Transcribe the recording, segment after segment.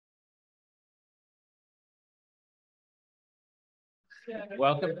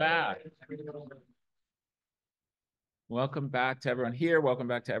Welcome back. Welcome back to everyone here. Welcome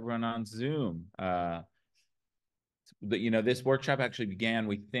back to everyone on Zoom. This workshop actually began,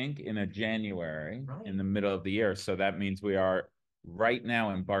 we think, in a January, in the middle of the year. So that means we are right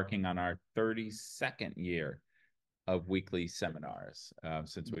now embarking on our 32nd year of weekly seminars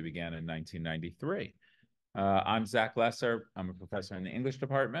since we began in 1993. I'm Zach Lesser. I'm a professor in the English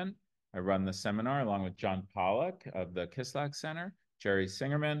department. I run the seminar along with John Pollock of the Kislak Center, Jerry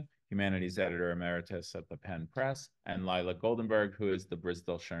Singerman, Humanities Editor Emeritus at the Penn Press, and Lila Goldenberg, who is the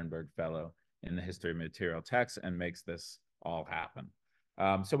Brisdell-Schoenberg Fellow in the History of Material Texts and makes this all happen.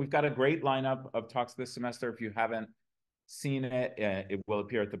 So we've got a great lineup of talks this semester. If you haven't seen it, it will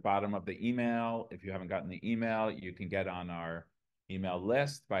appear at the bottom of the email. If you haven't gotten the email, you can get on our email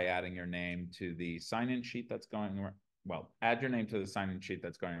list by adding your name to the sign-in sheet that's going around. Well, add your name to the sign-in sheet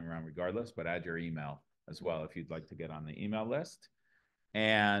that's going around regardless, but add your email as well if you'd like to get on the email list.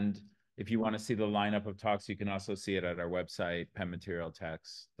 And if you want to see the lineup of talks, you can also see it at our website,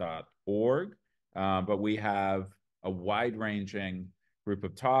 penmaterialtext.org. But we have a wide-ranging group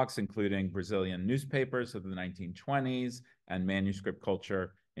of talks, including Brazilian newspapers of the 1920s and manuscript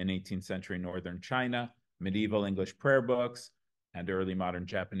culture in 18th century northern China, medieval English prayer books, and early modern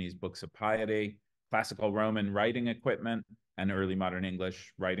Japanese books of piety, classical Roman writing equipment, and early modern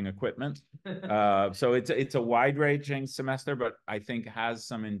English writing equipment. So it's a wide-ranging semester, but I think has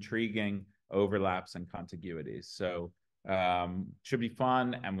some intriguing overlaps and contiguities. So should be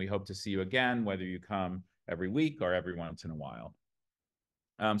fun, and we hope to see you again, whether you come every week or every once in a while.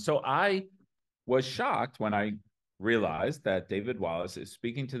 So I was shocked when I realized that David Wallace is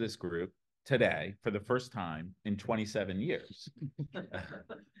speaking to this group today for the first time in 27 years.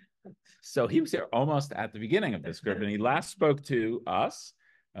 So he was here almost at the beginning of this group, and he last spoke to us,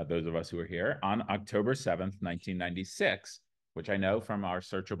 those of us who were here, on October 7th, 1996, which I know from our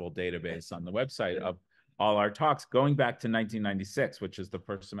searchable database on the website of all our talks going back to 1996, which is the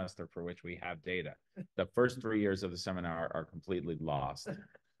first semester for which we have data. The first 3 years of the seminar are completely lost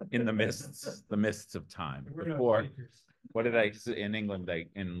in the mists of time. Before, what did I in England?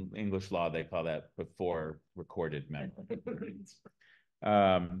 In English law they call that before recorded memory.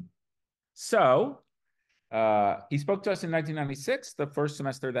 So he spoke to us in 1996, the first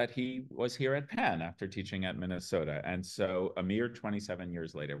semester that he was here at Penn after teaching at Minnesota. And so a mere 27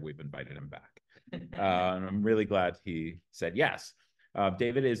 years later, we've invited him back. I'm really glad he said yes.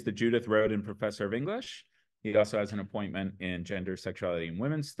 David is the Judith Rodin Professor of English. He also has an appointment in gender, sexuality, and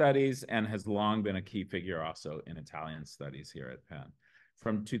women's studies, and has long been a key figure also in Italian studies here at Penn.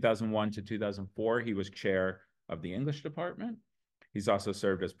 From 2001 to 2004, he was chair of the English department. He's also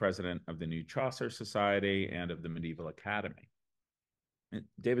served as president of the New Chaucer Society and of the Medieval Academy.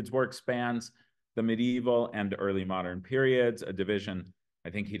 David's work spans the medieval and early modern periods, a division I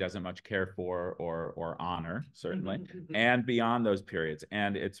think he doesn't much care for or honor, certainly, and beyond those periods.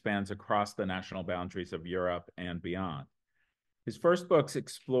 And it spans across the national boundaries of Europe and beyond. His first books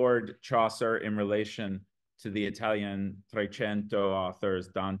explored Chaucer in relation to the Italian Trecento authors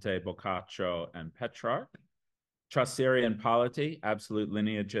Dante, Boccaccio, and Petrarch. Chaucerian polity, absolute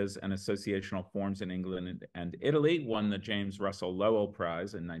lineages and associational forms in England and Italy, won the James Russell Lowell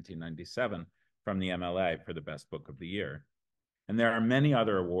Prize in 1997 from the MLA for the best book of the year. And there are many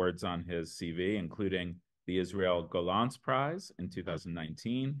other awards on his CV, including the Israel Golantz Prize in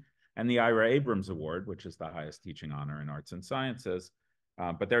 2019 and the Ira Abrams Award, which is the highest teaching honor in arts and sciences.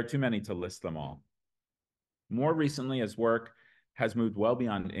 But there are too many to list them all. More recently, his work has moved well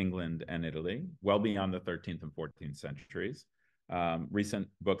beyond England and Italy, well beyond the 13th and 14th centuries. Recent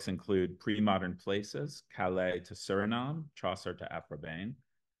books include Pre-Modern Places, Calais to Suriname, Chaucer to Afrabain,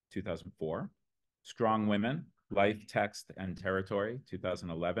 2004. Strong Women, Life, Text, and Territory,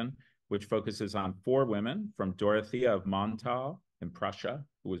 2011, which focuses on 4 women, from Dorothea of Montagu in Prussia,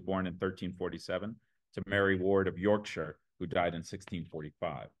 who was born in 1347, to Mary Ward of Yorkshire, who died in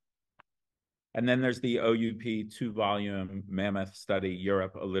 1645. And then there's the OUP 2-volume mammoth study,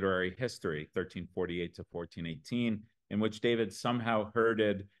 Europe, A Literary History, 1348 to 1418, in which David somehow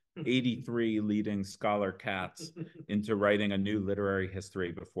herded 83 leading scholar cats into writing a new literary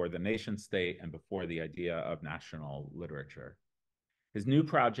history before the nation state and before the idea of national literature. His new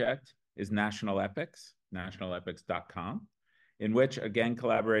project is National Epics, nationalepics.com, in which, again,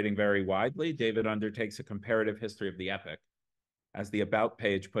 collaborating very widely, David undertakes a comparative history of the epic, as the About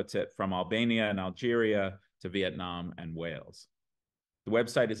page puts it, from Albania and Algeria to Vietnam and Wales. The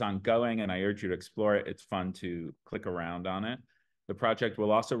website is ongoing, and I urge you to explore it. It's fun to click around on it. The project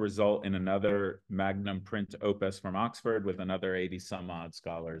will also result in another magnum print opus from Oxford with another 80 some odd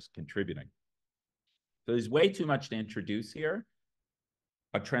scholars contributing. So there's way too much to introduce here.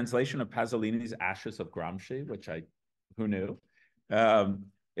 a translation of Pasolini's Ashes of Gramsci, which who knew?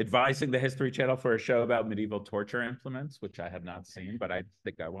 Advising the History Channel for a show about medieval torture implements, which I have not seen, but I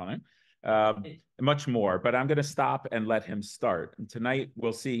think I want to. Much more, but I'm going to stop and let him start. And tonight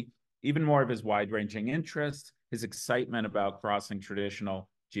we'll see even more of his wide-ranging interests, his excitement about crossing traditional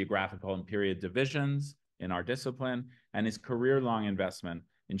geographical and period divisions in our discipline, and his career-long investment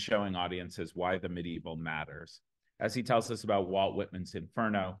in showing audiences why the medieval matters, as he tells us about Walt Whitman's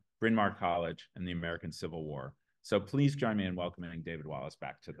Inferno, Bryn Mawr College, and the American Civil War. So please join me in welcoming David Wallace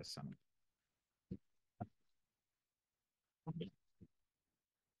back to the summit.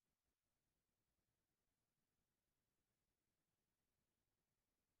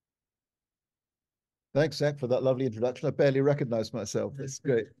 Thanks, Zach, for that lovely introduction. I barely recognized myself. It's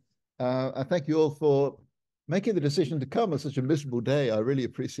great. I thank you all for making the decision to come on such a miserable day. I really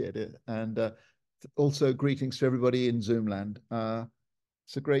appreciate it. And also greetings to everybody in Zoom land.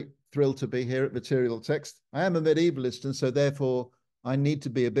 It's a great thrill to be here at Material Text. I am a medievalist, and so therefore I need to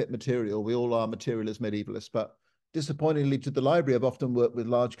be a bit material. We all are material as medievalists, but disappointingly to the library, I've often worked with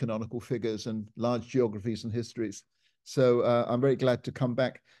large canonical figures and large geographies and histories. So I'm very glad to come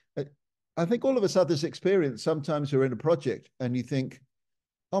back. I think all of us have this experience. Sometimes you're in a project and you think,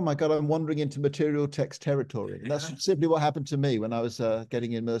 oh my God, I'm wandering into material text territory. And that's simply what happened to me when I was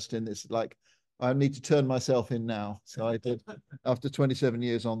getting immersed in this. Like, I need to turn myself in now. So I did after 27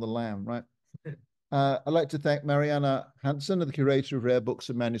 years on the lam, right? I'd like to thank Mariana Hansen, the curator of rare books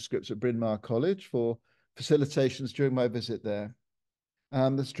and manuscripts at Bryn Mawr College, for facilitations during my visit there.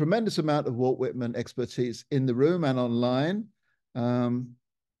 There's a tremendous amount of Walt Whitman expertise in the room and online.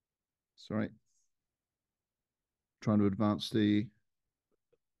 Sorry, trying to advance the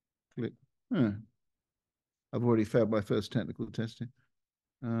click. I've already failed my first technical testing.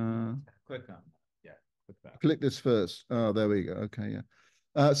 Click on, yeah, click that. Click this first. Oh, there we go. Okay,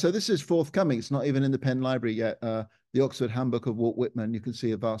 yeah. So this is forthcoming. It's not even in the Penn Library yet. The Oxford Handbook of Walt Whitman. You can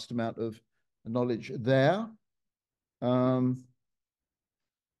see a vast amount of knowledge there. And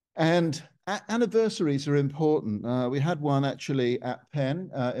anniversaries are important. We had one actually at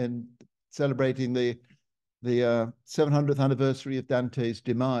Penn in celebrating the 700th anniversary of Dante's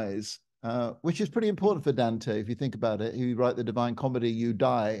demise, which is pretty important for Dante, if you think about it. You write the Divine Comedy, you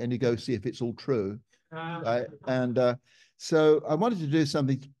die, and you go see if it's all true. Right? And so I wanted to do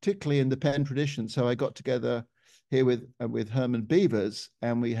something particularly in the Penn tradition. So I got together here with Herman Beavers,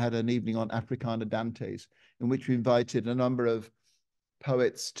 and we had an evening on Africana Dantes, in which we invited a number of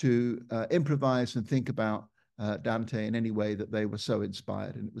poets to improvise and think about Dante in any way that they were so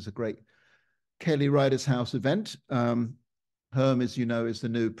inspired. And it was a great Kelly Ryder's House event. Herm, as you know, is the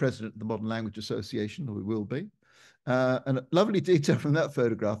new president of the Modern Language Association, or he will be. And a lovely detail from that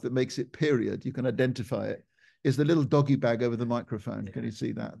photograph that makes it period, you can identify it, is the little doggy bag over the microphone. Can you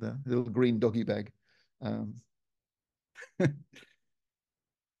see that? The little green doggy bag.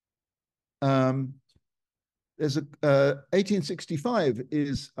 There's 1865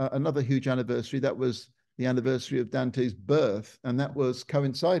 is another huge anniversary. That was the anniversary of Dante's birth, and that was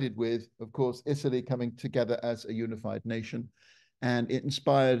coincided with, of course, Italy coming together as a unified nation, and it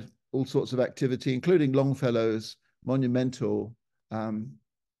inspired all sorts of activity, including Longfellow's monumental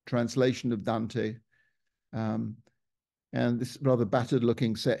translation of Dante, and this rather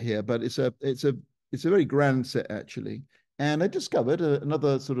battered-looking set here, but it's a very grand set actually. And I discovered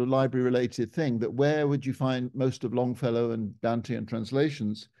another sort of library-related thing, that where would you find most of Longfellow and Dantean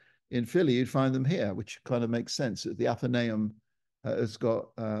translations? In Philly, you'd find them here, which kind of makes sense. The Athenaeum has got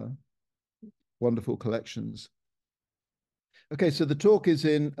wonderful collections. Okay, so the talk is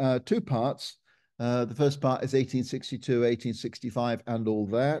in two parts. The first part is 1862, 1865, and all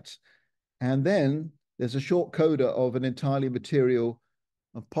that. And then there's a short coda of an entirely material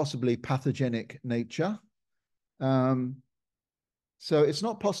of possibly pathogenic nature. So it's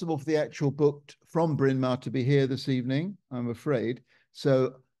not possible for the actual book from Bryn Mawr to be here this evening, I'm afraid.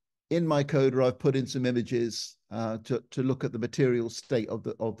 So in my coda, I've put in some images to look at the material state of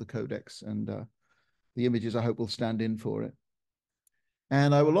the codex, and the images I hope will stand in for it.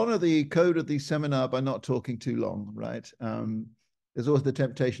 And I will honor the code of the seminar by not talking too long, right? There's always the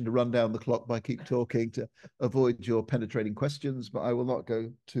temptation to run down the clock by keep talking to avoid your penetrating questions, but I will not go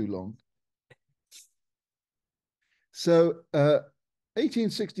too long. So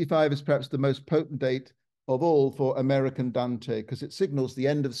 1865 is perhaps the most potent date of all for American Dante, because it signals the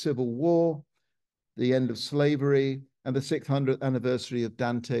end of civil war, the end of slavery, and the 600th anniversary of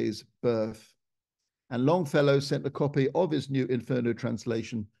Dante's birth. And Longfellow sent a copy of his new Inferno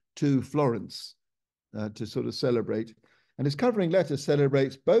translation to Florence to sort of celebrate. And his covering letter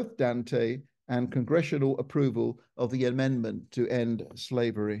celebrates both Dante and congressional approval of the amendment to end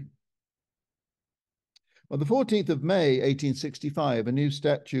slavery. On the 14th of May, 1865, a new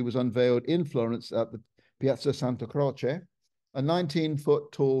statue was unveiled in Florence at the Piazza Santa Croce, a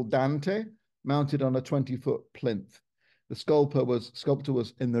 19-foot tall Dante mounted on a 20-foot plinth. The sculptor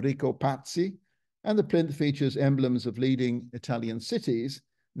was Enrico Pazzi, and the plinth features emblems of leading Italian cities,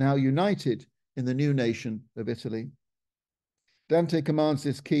 now united in the new nation of Italy. Dante commands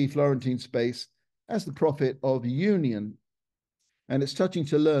this key Florentine space as the prophet of union, and it's touching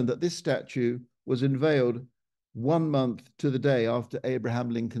to learn that this statue was unveiled 1 month to the day after Abraham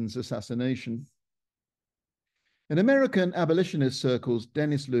Lincoln's assassination. In American abolitionist circles,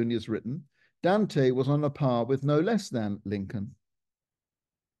 Dennis Looney has written, Dante was on a par with no less than Lincoln.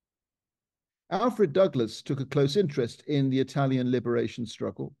 Alfred Douglass took a close interest in the Italian liberation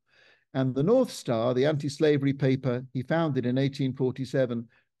struggle, and the North Star, the anti-slavery paper he founded in 1847,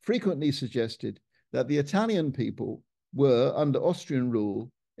 frequently suggested that the Italian people were, under Austrian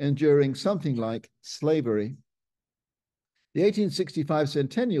rule, enduring something like slavery. The 1865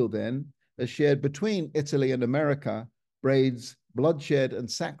 centennial, then, as shared between Italy and America, braids bloodshed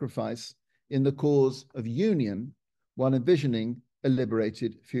and sacrifice in the cause of union, while envisioning a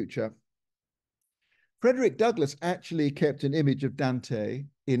liberated future. Frederick Douglass actually kept an image of Dante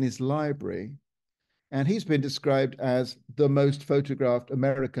in his library, and he's been described as the most photographed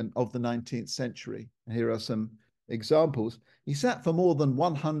American of the 19th century. And here are some examples. He sat for more than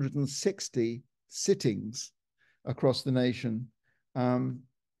 160 sittings across the nation. And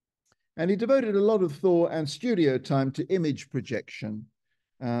he devoted a lot of thought and studio time to image projection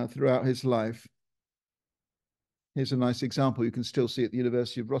throughout his life. Here's a nice example you can still see at the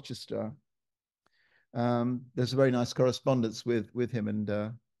University of Rochester. There's a very nice correspondence with him,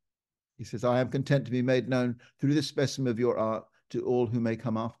 and he says, I am content to be made known through this specimen of your art to all who may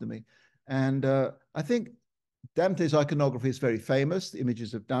come after me. And I think Dante's iconography is very famous, the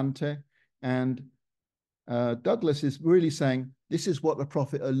images of Dante, and Douglass is really saying, this is what the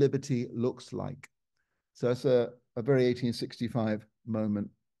prophet of liberty looks like. So that's a very 1865 moment.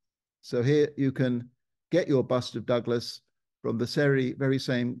 So here you can get your bust of Douglass from the very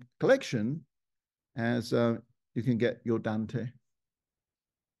same collection as you can get your Dante.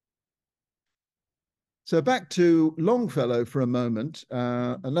 So back to Longfellow for a moment.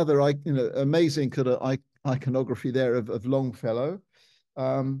 Another amazing kind of iconography there of Longfellow.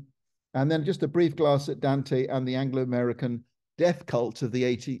 And then just a brief glance at Dante and the Anglo-American death cult of the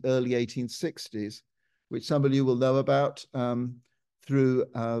early 1860s, which some of you will know about through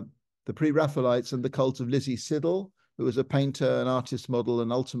the Pre-Raphaelites and the cult of Lizzie Siddal, who was a painter, an artist model,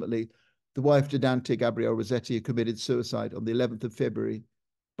 and ultimately the wife to Dante, Gabrielle Rossetti, who committed suicide on the 11th of February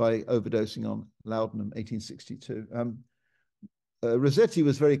by overdosing on laudanum, 1862. Rossetti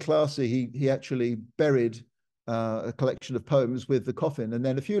was very classy. He actually buried a collection of poems with the coffin. And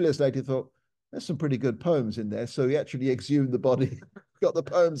then a few years later, he thought, there's some pretty good poems in there. So he actually exhumed the body, got the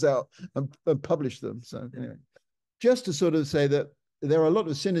poems out and published them. So anyway, just to sort of say that there are a lot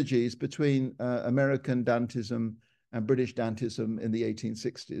of synergies between American Dantism and British Dantism in the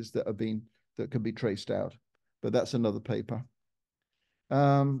 1860s that can be traced out. But that's another paper.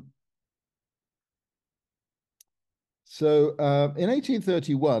 In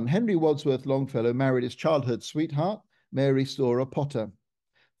 1831, Henry Wadsworth Longfellow married his childhood sweetheart, Mary Storer Potter.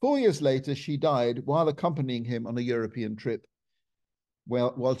 4 years later, she died while accompanying him on a European trip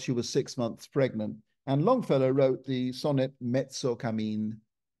while she was 6 months pregnant. And Longfellow wrote the sonnet Mezzo Cammin.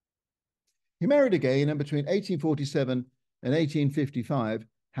 He married again, and between 1847 and 1855,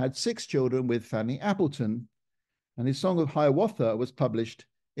 had 6 children with Fanny Appleton. And his Song of Hiawatha was published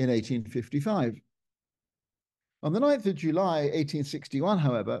in 1855. On the 9th of July, 1861,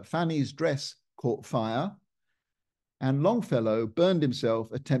 however, Fanny's dress caught fire, and Longfellow burned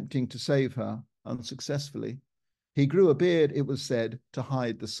himself attempting to save her unsuccessfully. He grew a beard, it was said, to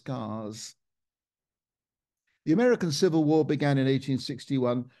hide the scars. The American Civil War began in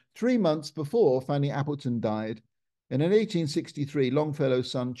 1861, 3 months before Fanny Appleton died, and in 1863, Longfellow's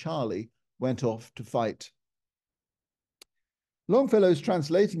son Charlie went off to fight. Longfellow's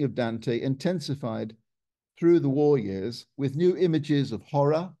translating of Dante intensified through the war years with new images of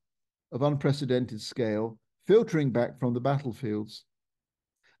horror, of unprecedented scale, filtering back from the battlefields.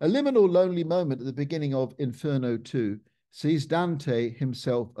 A liminal lonely moment at the beginning of Inferno 2 sees Dante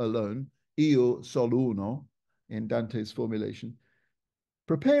himself alone, io sol uno, in Dante's formulation,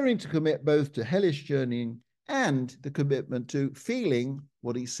 preparing to commit both to hellish journeying and the commitment to feeling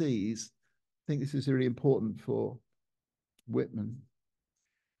what he sees. I think this is really important for Whitman.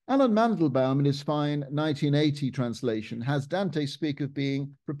 Alan Mandelbaum, in his fine 1980 translation, has Dante speak of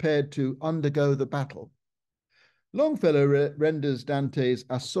being prepared to undergo the battle. Longfellow renders Dante's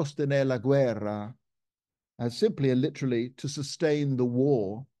a sostener la guerra as simply and literally to sustain the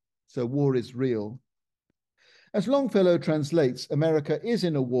war. So war is real. As Longfellow translates, America is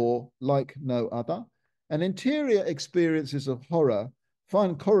in a war like no other, and interior experiences of horror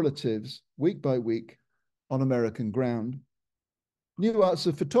find correlatives week by week on American ground. New arts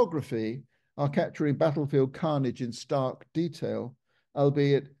of photography are capturing battlefield carnage in stark detail,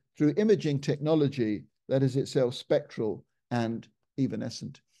 albeit through imaging technology that is itself spectral and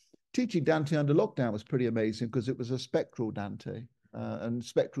evanescent. Teaching Dante under lockdown was pretty amazing because it was a spectral Dante and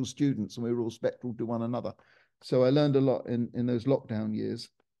spectral students, and we were all spectral to one another. So I learned a lot in those lockdown years.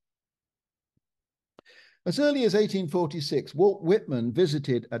 As early as 1846, Walt Whitman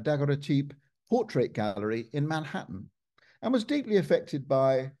visited a daguerreotype portrait gallery in Manhattan and was deeply affected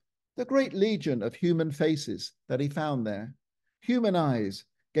by the great legion of human faces that he found there. Human eyes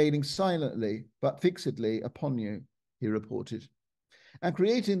gazing silently but fixedly upon you, he reported, and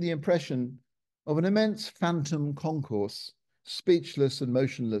creating the impression of an immense phantom concourse, speechless and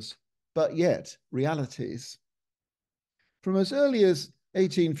motionless, but yet realities. From as early as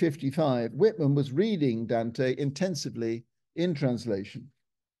 1855, Whitman was reading Dante intensively in translation.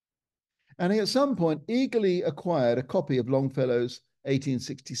 And he at some point eagerly acquired a copy of Longfellow's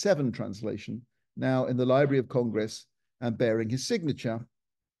 1867 translation, now in the Library of Congress and bearing his signature.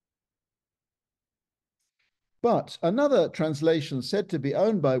 But another translation said to be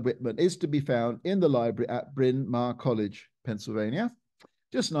owned by Whitman is to be found in the library at Bryn Mawr College, Pennsylvania,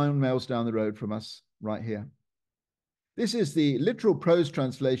 just 9 miles down the road from us right here. This is the literal prose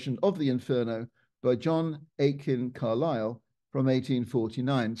translation of the Inferno by John Aitken Carlyle from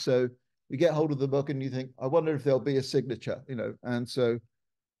 1849. So you get hold of the book and you think, I wonder if there'll be a signature, you know, and so,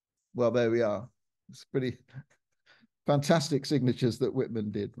 well, there we are. It's pretty fantastic signatures that Whitman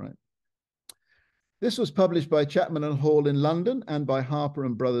did, right? This was published by Chapman and Hall in London and by Harper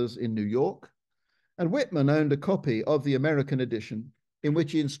and Brothers in New York. And Whitman owned a copy of the American edition in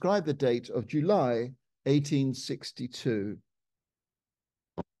which he inscribed the date of July 1862.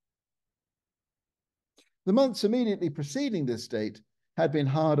 The months immediately preceding this date had been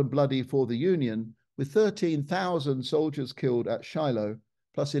hard and bloody for the Union, with 13,000 soldiers killed at Shiloh,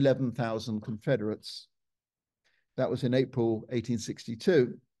 plus 11,000 Confederates. That was in April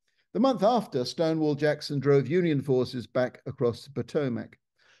 1862. The month after, Stonewall Jackson drove Union forces back across the Potomac.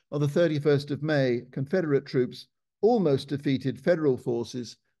 On the 31st of May, Confederate troops almost defeated Federal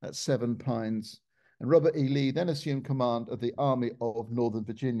forces at Seven Pines, and Robert E. Lee then assumed command of the Army of Northern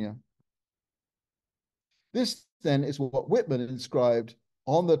Virginia. This then is what Whitman inscribed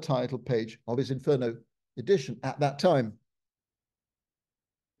on the title page of his Inferno edition at that time.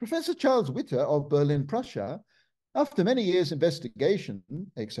 Professor Charles Witter of Berlin, Prussia, after many years' investigation,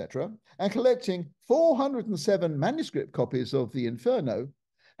 etc., and collecting 407 manuscript copies of the Inferno,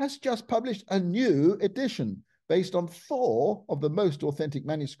 has just published a new edition based on 4 of the most authentic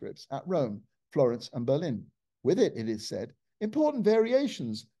manuscripts at Rome, Florence, and Berlin. With it, it is said, important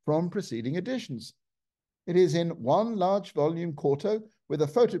variations from preceding editions. It is in 1 large volume quarto with a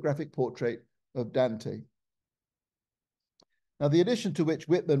photographic portrait of Dante. Now, the edition to which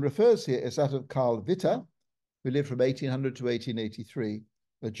Whitman refers here is that of Karl Witter, who lived from 1800 to 1883,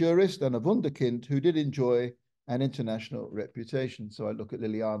 a jurist and a wunderkind who did enjoy an international reputation. So I look at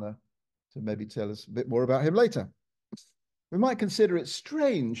Liliana to maybe tell us a bit more about him later. We might consider it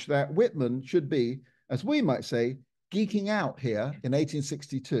strange that Whitman should be, as we might say, geeking out here in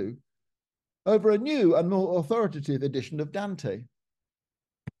 1862 over a new and more authoritative edition of Dante.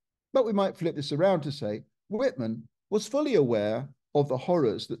 But we might flip this around to say Whitman was fully aware of the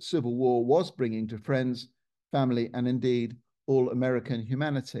horrors that civil war was bringing to friends, family, and indeed all American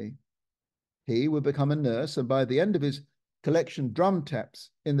humanity. He would become a nurse, and by the end of his collection Drum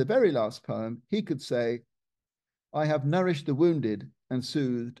Taps, in the very last poem, he could say, I have nourished the wounded and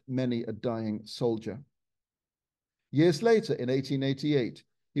soothed many a dying soldier. Years later, in 1888,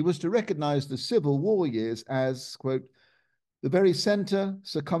 he was to recognize the Civil War years as, quote, the very center,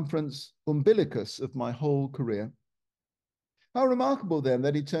 circumference, umbilicus of my whole career. How remarkable then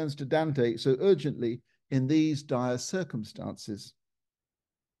that he turns to Dante so urgently in these dire circumstances.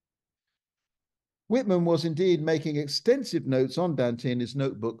 Whitman was indeed making extensive notes on Dante in his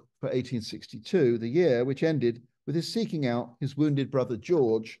notebook for 1862, the year which ended with his seeking out his wounded brother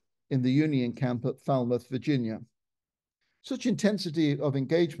George in the Union camp at Falmouth, Virginia. Such intensity of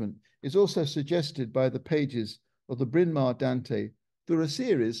engagement is also suggested by the pages of the Bryn Mawr Dante through a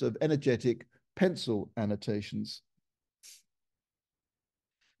series of energetic pencil annotations.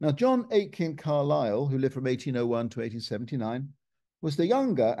 Now, John Aitken Carlyle, who lived from 1801 to 1879, was the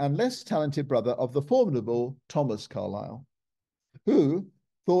younger and less talented brother of the formidable Thomas Carlyle, who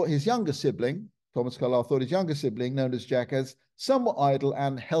thought his younger sibling, Thomas Carlyle thought his younger sibling, known as Jack, as somewhat idle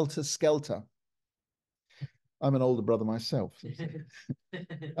and helter-skelter. I'm an older brother myself.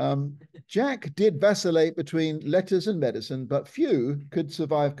 Jack did vacillate between letters and medicine, but few could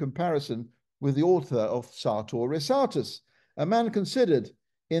survive comparison with the author of Sartor Resartus, a man considered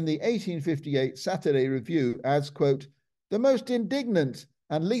in the 1858 Saturday Review as, quote, the most indignant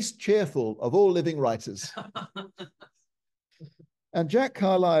and least cheerful of all living writers. And Jack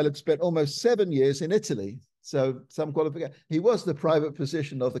Carlyle had spent almost 7 years in Italy, so some qualification. He was the private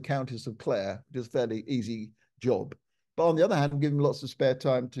physician of the Countess of Clare, which is a fairly easy job. But on the other hand, give him lots of spare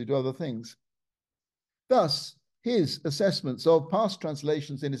time to do other things. Thus, his assessments of past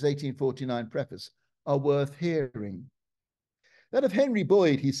translations in his 1849 preface are worth hearing. That of Henry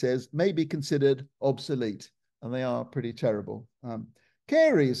Boyd, he says, may be considered obsolete, and they are pretty terrible.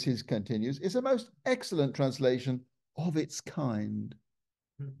 Carey's, he continues, is a most excellent translation of its kind.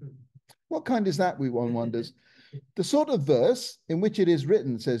 What kind is that, one wonders? The sort of verse in which it is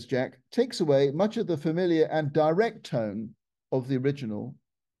written, says Jack, takes away much of the familiar and direct tone of the original,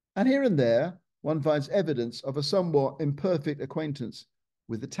 and here and there one finds evidence of a somewhat imperfect acquaintance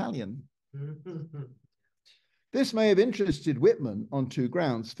with Italian. This may have interested Whitman on two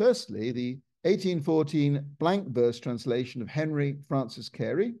grounds. Firstly, the 1814 blank verse translation of Henry Francis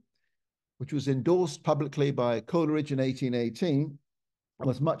Carey, which was endorsed publicly by Coleridge in 1818,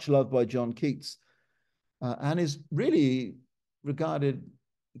 was much loved by John Keats, and is really regarded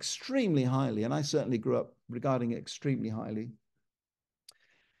extremely highly, and I certainly grew up regarding it extremely highly.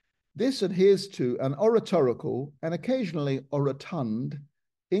 This adheres to an oratorical and occasionally orotund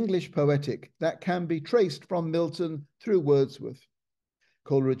English poetic that can be traced from Milton through Wordsworth,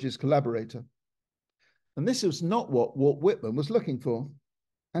 Coleridge's collaborator. And this was not what Walt Whitman was looking for.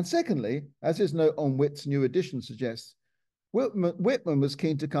 And secondly, as his note on Whit's new edition suggests, Whitman was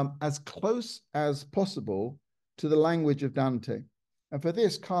keen to come as close as possible to the language of Dante. And for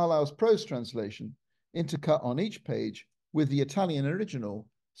this, Carlyle's prose translation, intercut on each page with the Italian original,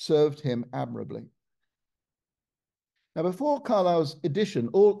 served him admirably. Now, before Carlyle's edition,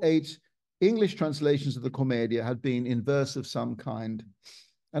 all 8 English translations of the Commedia had been in verse of some kind.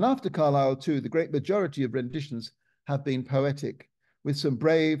 And after Carlyle, too, the great majority of renditions have been poetic, with some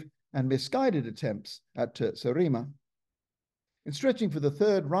brave and misguided attempts at terza rima. In stretching for the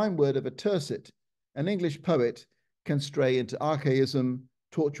third rhyme word of a tercet, an English poet can stray into archaism,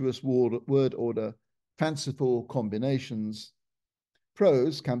 tortuous word order, fanciful combinations.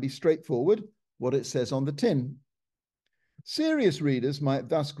 Prose can be straightforward, what it says on the tin. Serious readers might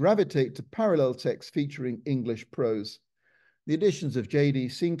thus gravitate to parallel texts featuring English prose. The editions of J.D.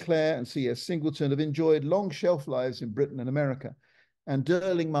 Sinclair and C.S. Singleton have enjoyed long shelf lives in Britain and America, and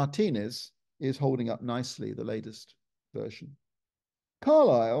Derling Martinez is holding up nicely, the latest version.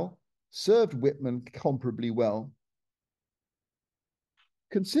 Carlyle served Whitman comparably well.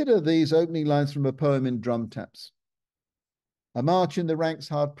 Consider these opening lines from a poem in drum taps. A march in the ranks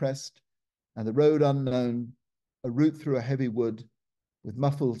hard pressed, and the road unknown, a route through a heavy wood, with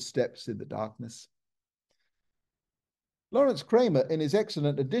muffled steps in the darkness. Lawrence Kramer, in his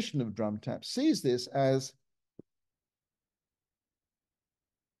excellent edition of Drum Taps, sees this as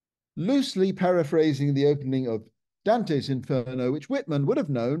loosely paraphrasing the opening of Dante's Inferno, which Whitman would have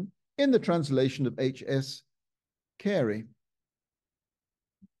known in the translation of H.S. Carey.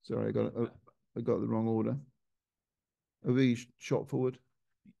 Sorry, I got the wrong order. Are we shot forward?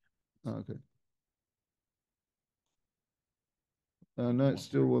 Oh, okay. No, it's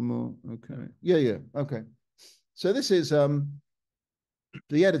still one more. Okay. Yeah. Okay. So this is the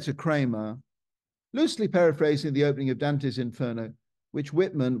editor Kramer, loosely paraphrasing the opening of Dante's Inferno, which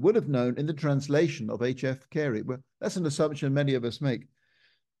Whitman would have known in the translation of H.F. Carey. Well, that's an assumption many of us make.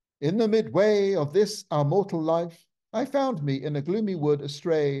 In the midway of this our mortal life, I found me in a gloomy wood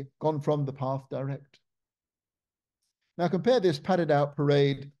astray, gone from the path direct. Now compare this padded out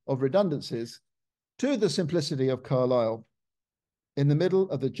parade of redundancies to the simplicity of Carlyle. In the middle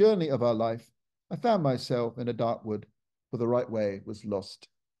of the journey of our life, I found myself in a dark wood, for the right way was lost.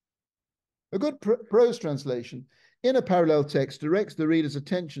 A good prose translation in a parallel text directs the reader's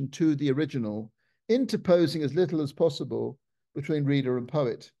attention to the original, interposing as little as possible between reader and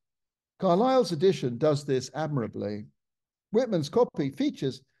poet. Carlyle's edition does this admirably. Whitman's copy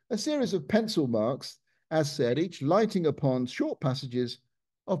features a series of pencil marks, as said, each lighting upon short passages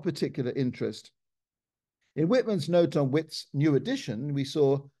of particular interest. In Whitman's note on Witt's new edition, we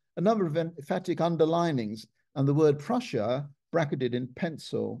saw a number of emphatic underlinings, and the word Prussia bracketed in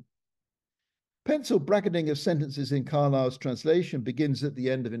pencil. Pencil bracketing of sentences in Carlyle's translation begins at the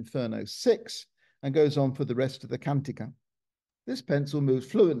end of Inferno 6 and goes on for the rest of the Cantica. This pencil moves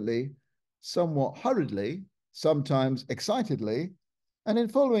fluently, somewhat hurriedly, sometimes excitedly, and in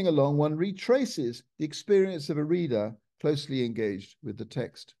following along, one retraces the experience of a reader closely engaged with the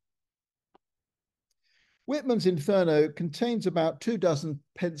text. Whitman's Inferno contains about 24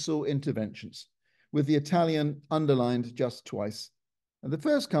 pencil interventions, with the Italian underlined just twice. And the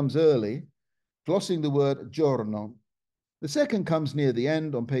first comes early, glossing the word giorno. The second comes near the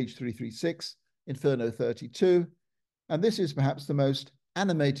end on page 336, Inferno 32, and this is perhaps the most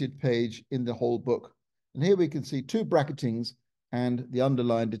animated page in the whole book. And here we can see 2 bracketings and the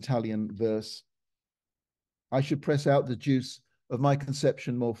underlined Italian verse. I should press out the juice of my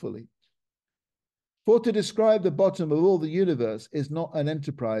conception more fully. For to describe the bottom of all the universe is not an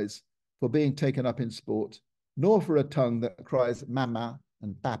enterprise for being taken up in sport, nor for a tongue that cries mamma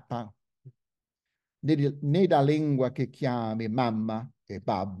and papa, né da lingua che chiami mamma e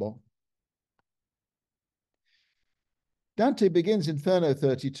babbo. Dante begins Inferno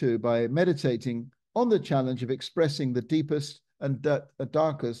 32 by meditating on the challenge of expressing the deepest and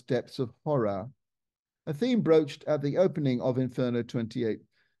darkest depths of horror, a theme broached at the opening of Inferno 28.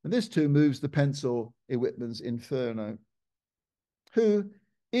 And this too moves the pencil in Whitman's Inferno. Who,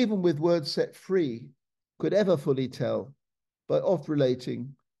 even with words set free, could ever fully tell, by oft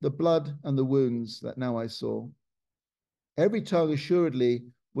relating, the blood and the wounds that now I saw? Every tongue assuredly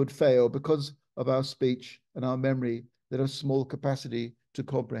would fail because of our speech and our memory that have small capacity to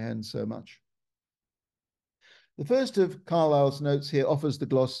comprehend so much. The first of Carlyle's notes here offers the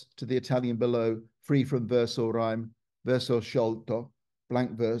gloss to the Italian below, free from verse or rhyme, verso sciolto,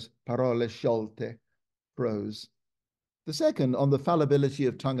 blank verse, parole sciolte, prose. The second, on the fallibility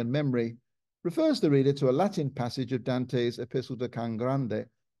of tongue and memory, refers the reader to a Latin passage of Dante's Epistle to Can Grande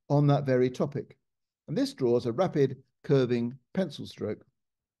on that very topic, and this draws a rapid, curving pencil stroke.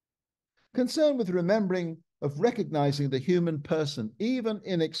 Concerned with remembering of recognizing the human person, even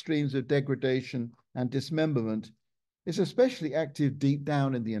in extremes of degradation and dismemberment, is especially active deep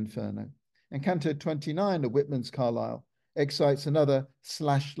down in the Inferno, and Canto 29 of Whitman's Carlyle excites another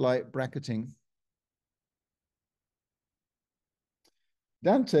slash-light bracketing.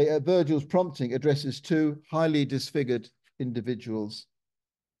 Dante, at Virgil's prompting, addresses 2 highly disfigured individuals.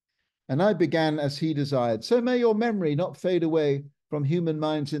 And I began as he desired. So may your memory not fade away from human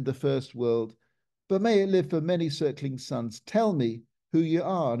minds in the first world, but may it live for many circling suns. Tell me who ye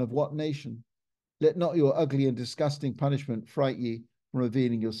are and of what nation. Let not your ugly and disgusting punishment fright ye from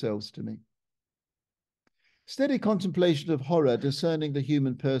revealing yourselves to me. Steady contemplation of horror, discerning the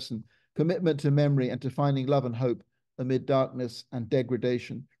human person, commitment to memory and to finding love and hope amid darkness and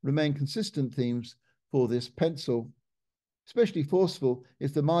degradation remain consistent themes for this pencil. Especially forceful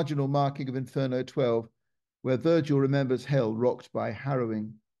is the marginal marking of Inferno 12, where Virgil remembers hell rocked by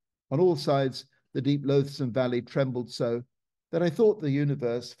harrowing. On all sides, the deep loathsome valley trembled so that I thought the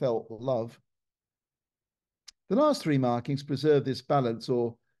universe felt love. The last 3 markings preserve this balance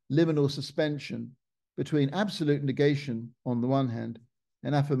or liminal suspension between absolute negation on the one hand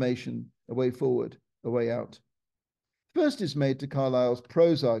and affirmation, a way forward, a way out. First is made to Carlyle's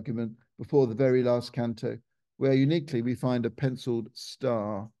prose argument before the very last canto, where uniquely we find a penciled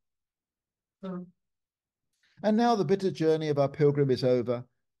star. And now the bitter journey of our pilgrim is over,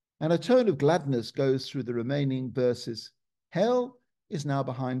 and a tone of gladness goes through the remaining verses. Hell is now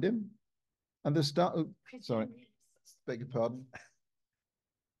behind him, and the star... Oh, sorry, beg your pardon.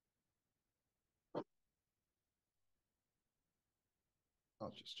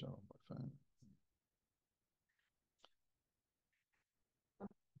 I'll just turn on my phone.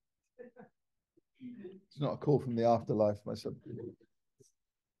 It's not a call from the afterlife, my son.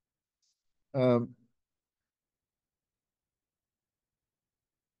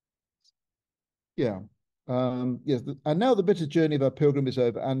 Yes. And now the bitter journey of our pilgrim is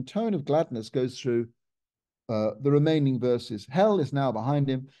over, and tone of gladness goes through the remaining verses. Hell is now behind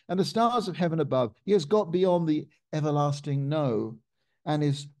him, and the stars of heaven above. He has got beyond the everlasting no, and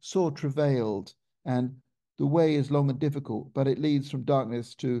is sore travailed, and the way is long and difficult, but it leads from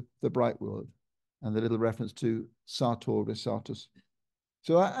darkness to the bright world. And the little reference to Sartor Resartus.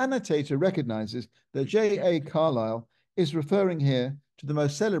 So our annotator recognizes that J.A. Carlyle is referring here to the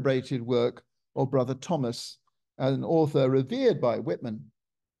most celebrated work of Brother Thomas, an author revered by Whitman.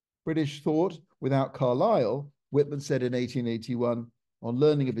 British thought without Carlyle, Whitman said in 1881, on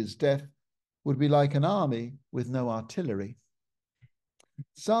learning of his death, would be like an army with no artillery.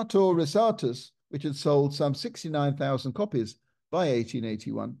 Sartor Resartus, which had sold some 69,000 copies by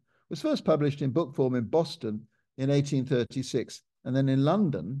 1881, was first published in book form in Boston in 1836, and then in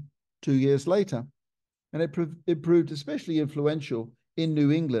London 2 years later. And it proved especially influential in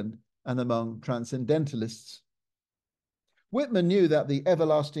New England and among transcendentalists. Whitman knew that the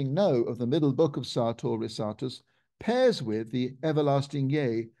everlasting no of the middle book of Sartor Resartus pairs with the everlasting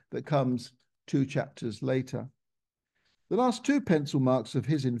yea that comes 2 chapters later. The last 2 pencil marks of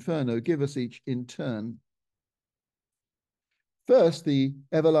his Inferno give us each in turn. First, the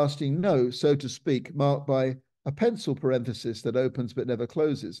everlasting no, so to speak, marked by a pencil parenthesis that opens but never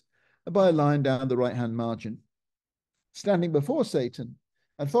closes, and by a line down the right-hand margin. Standing before Satan,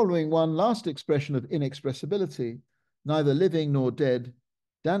 and following one last expression of inexpressibility, neither living nor dead,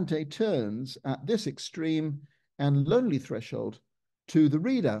 Dante turns at this extreme and lonely threshold to the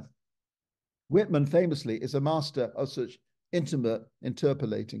reader. Whitman famously is a master of such intimate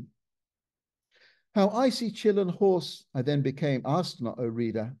interpolating. How icy chill and hoarse I then became, ask not, O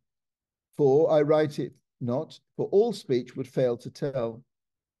reader, for I write it not, for all speech would fail to tell.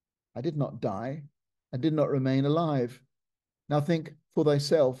 I did not die, and did not remain alive. Now think for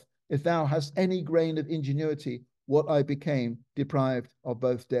thyself, if thou hast any grain of ingenuity, what I became, deprived of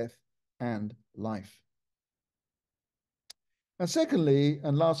both death and life. And secondly,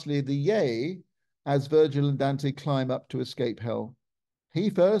 and lastly, the yea, as Virgil and Dante climb up to escape hell. He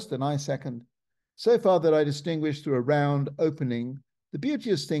first and I second, so far that I distinguish through a round opening the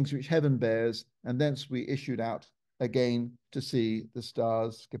beauteous things which heaven bears, and thence we issued out again to see the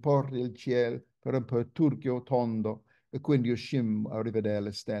stars, che porta il ciel per un perturchio tondo, e quindi uscimmo a rivedere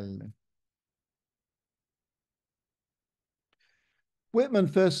le stelle. Whitman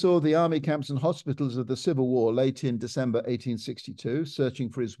first saw the army camps and hospitals of the Civil War late in December 1862, searching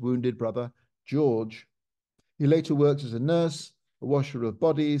for his wounded brother, George. He later worked as a nurse, a washer of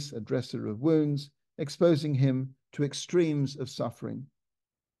bodies, a dresser of wounds, exposing him to extremes of suffering.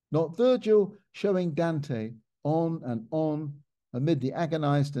 Not Virgil showing Dante on, amid the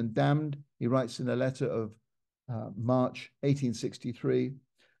agonized and damned, he writes in a letter of March 1863,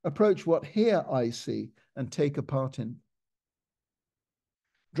 approach what here I see and take a part in.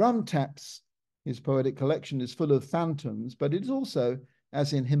 Drum Taps, his poetic collection, is full of phantoms, but it is also,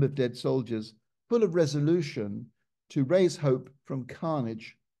 as in Hymn of Dead Soldiers, full of resolution to raise hope from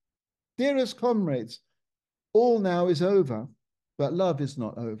carnage. Dearest comrades, all now is over, but love is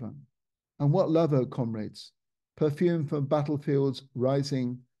not over. And what love, O comrades? Perfume from battlefields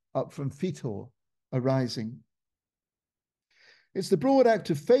rising up from Fitor arising. It's the broad act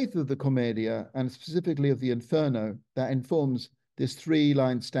of faith of the Commedia, and specifically of the Inferno, that informs this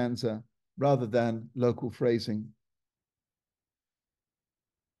 3-line stanza rather than local phrasing.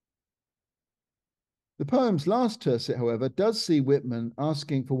 The poem's last tercet, however, does see Whitman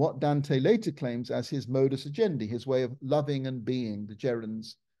asking for what Dante later claims as his modus agendi, his way of loving and being. The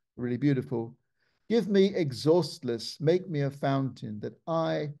gerunds are really beautiful. Give me exhaustless, make me a fountain, that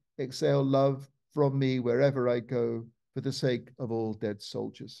I exhale love from me wherever I go, for the sake of all dead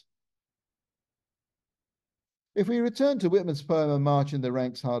soldiers. If we return to Whitman's poem A March in the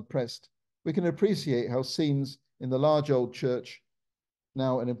Ranks Hard Pressed, we can appreciate how scenes in the large old church,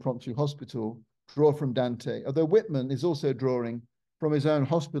 now an impromptu hospital, draw from Dante, although Whitman is also drawing from his own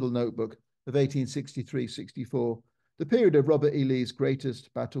hospital notebook of 1863-64, the period of Robert E. Lee's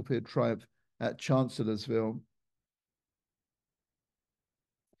greatest battlefield triumph at Chancellorsville.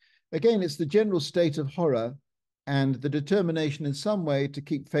 Again, it's the general state of horror and the determination in some way to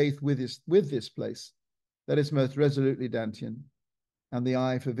keep faith with this place that is most resolutely Dantean, and the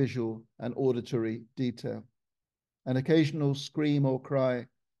eye for visual and auditory detail. An occasional scream or cry,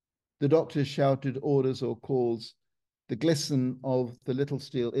 the doctor's shouted orders or calls, the glisten of the little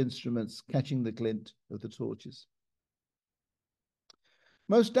steel instruments catching the glint of the torches.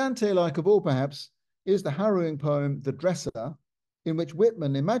 Most Dante-like of all, perhaps, is the harrowing poem The Dresser, in which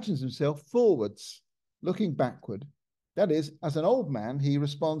Whitman imagines himself forwards, looking backward. That is, as an old man, he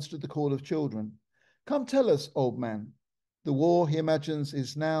responds to the call of children. Come tell us, old man. The war, he imagines,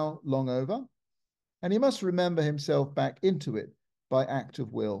 is now long over, and he must remember himself back into it by act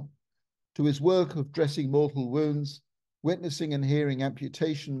of will, to his work of dressing mortal wounds, witnessing and hearing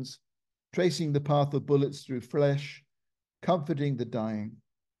amputations, tracing the path of bullets through flesh, comforting the dying.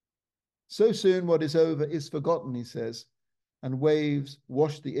 So soon what is over is forgotten, he says, and waves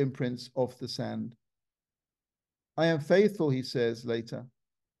wash the imprints off the sand. I am faithful, he says later.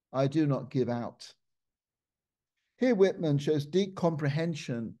 I do not give out. Here Whitman shows deep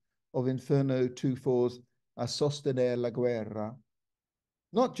comprehension of Inferno 2:4's a sostener la guerra,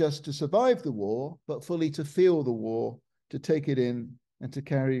 not just to survive the war, but fully to feel the war, to take it in, and to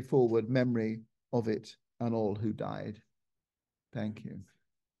carry forward memory of it and all who died. Thank you.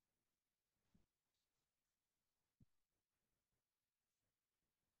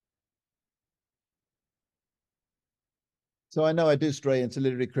 So I know I do stray into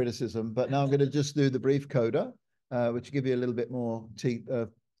literary criticism, but now I'm going to just do the brief coda, which give you a little bit more teeth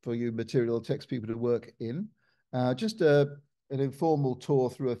for you material text people to work in. Just an informal tour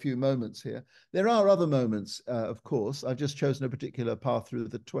through a few moments here. There are other moments, of course. I've just chosen a particular path through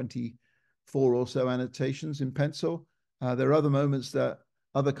the 24 or so annotations in pencil. There are other moments that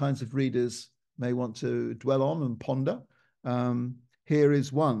other kinds of readers may want to dwell on and ponder. Here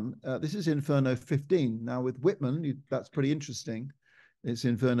is one. This is Inferno 15. Now, with Whitman, that's pretty interesting. It's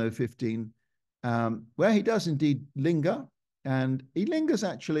Inferno 15, where he does indeed linger, and he lingers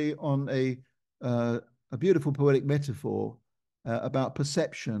actually on a beautiful poetic metaphor about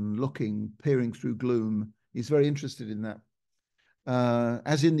perception, looking, peering through gloom. He's very interested in that.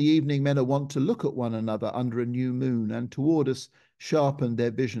 As in the evening, men are wont to look at one another under a new moon, and toward us sharpen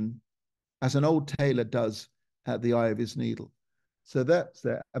their vision, as an old tailor does at the eye of his needle. So that's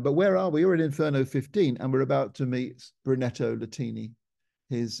there. But where are we? We're in Inferno 15, and we're about to meet Brunetto Latini,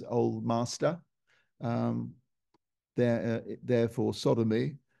 his old master. There for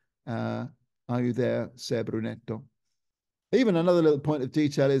sodomy. Are you there, Ser Brunetto? Even another little point of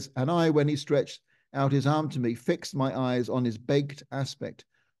detail is, and I, when he stretched out his arm to me, fixed my eyes on his baked aspect.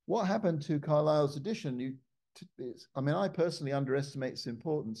 What happened to Carlyle's edition? I mean, I personally underestimate its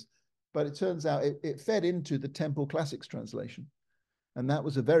importance, but it turns out it fed into the Temple Classics translation. And that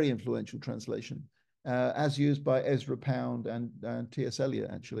was a very influential translation, as used by Ezra Pound and T.S. Eliot,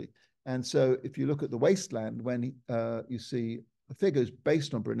 actually. And so if you look at The Wasteland, when you see figures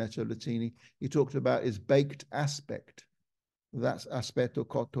based on Brunetto Latini, he talked about his baked aspect. That's aspetto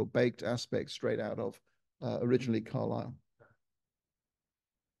cotto, baked aspect, straight out of originally Carlyle.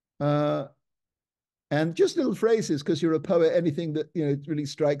 And just little phrases, because you're a poet, anything that really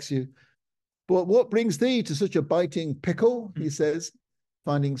strikes you. But what brings thee to such a biting pickle, he says,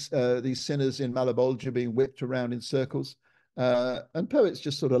 finding these sinners in Malebolgia being whipped around in circles. And poets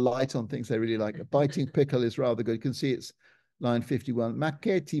just sort of light on things they really like. A biting pickle is rather good. You can see it's line 51. Ma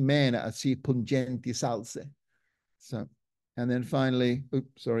che ti mena a si pungenti salse. So, and then finally,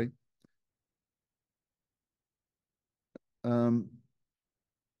 oops, sorry. The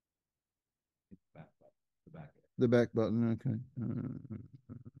back button, okay.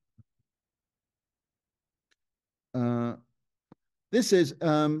 This is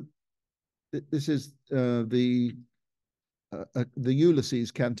the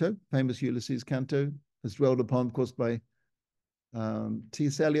Ulysses canto, famous Ulysses canto, as dwelled upon, of course, by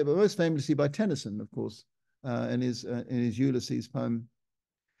T.S. Eliot, but most famously by Tennyson, of course, in his Ulysses poem.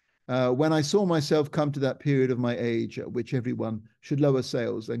 When I saw myself come to that period of my age at which everyone should lower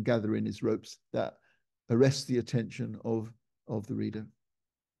sails and gather in his ropes, that arrests the attention of the reader.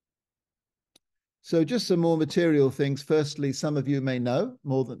 So just some more material things. Firstly, some of you may know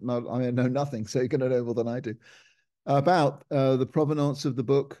more than I know nothing, so you're going to know more than I do about the provenance of the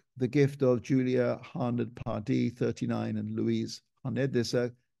book, The Gift of Julia Harned Pardee, 39, and Louise Harned. There's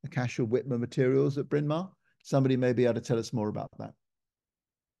a cache of Whitman materials at Bryn Mawr. Somebody may be able to tell us more about that.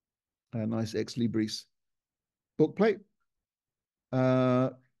 A nice ex libris bookplate.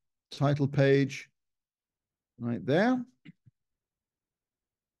 Title page right there.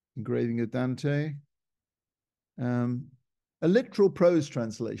 Engraving of Dante. A literal prose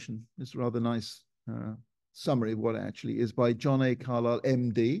translation. It's a rather nice summary of what it actually is by John A. Carlyle,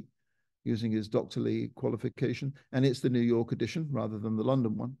 MD, using his doctorly qualification. And it's the New York edition rather than the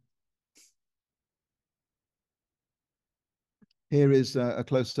London one. Here is a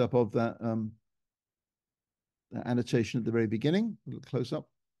close-up of that annotation at the very beginning, a little close-up.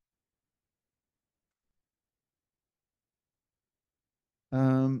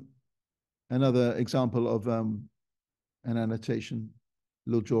 Another example of an annotation,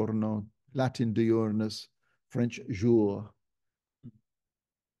 lo giorno, Latin diurnus, French jour.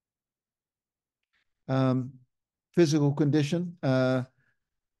 Physical condition.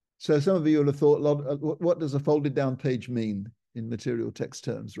 So some of you will have thought, what does a folded down page mean in material text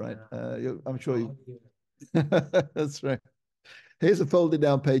terms, right? I'm sure you... That's right. Here's a folded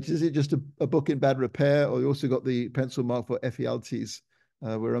down page. Is it just a book in bad repair, or you also got the pencil mark for Ephialtes?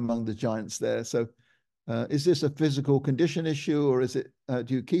 We're among the giants there. So is this a physical condition issue, or is it,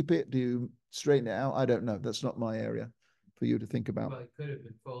 do you keep it? Do you straighten it out? I don't know. That's not my area for you to think about. Well, it could have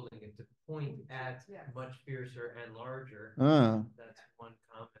been folding it to point at much fiercer and larger. That's one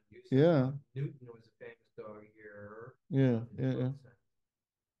common use. Yeah. Newton was a famous dog eater. Yeah.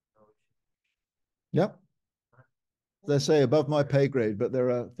 Yep. They say above my pay grade, but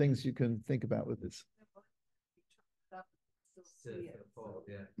there are things you can think about with this.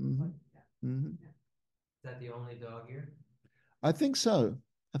 Mm-hmm. Mm-hmm. Is that the only dog ear? I think so.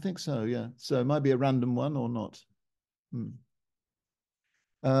 Yeah. So it might be a random one or not.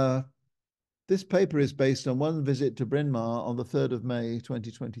 This paper is based on one visit to Bryn Mawr on the 3rd of May,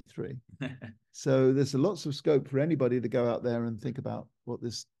 2023. So there's lots of scope for anybody to go out there and think about what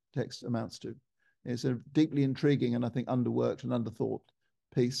this text amounts to. It's a deeply intriguing and I think underworked and underthought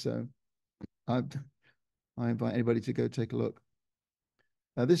piece. So I invite anybody to go take a look.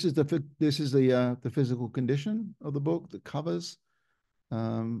 This is the physical condition of the book, the covers.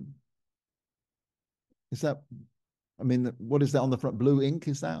 Is that, I mean, what is that on the front? Blue ink,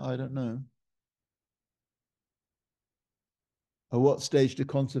 is that? I don't know. At what stage do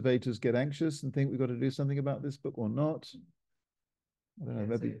conservators get anxious and think we've got to do something about this book or not? I don't know,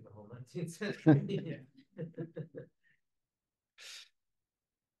 maybe. The whole 19th century.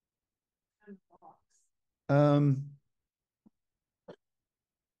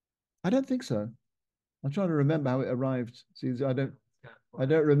 I don't think so. I'm trying to remember how it arrived. See, I don't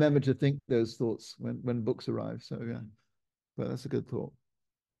remember to think those thoughts when books arrive. So yeah, but that's a good thought.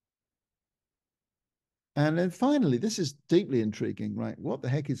 And then finally, this is deeply intriguing, right? What the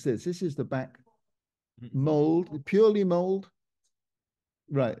heck is this? This is the back mold, purely mold.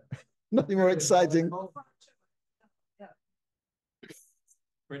 Right. Nothing more exciting.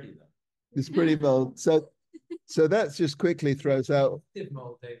 Pretty though. It's pretty mold. So that just quickly throws out.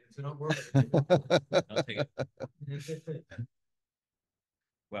 Mold, David, so don't worry. I'll take it.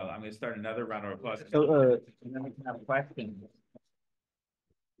 Well, I'm going to start another round of applause. And then we can have questions.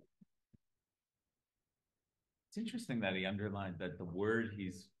 It's interesting that he underlined that the word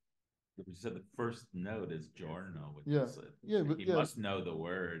he said the first note is giorno. He must know the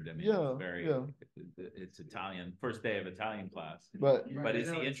word. I mean, it's Italian, first day of Italian class. But is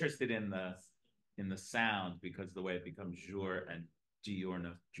he interested in the sound because the way it becomes jour and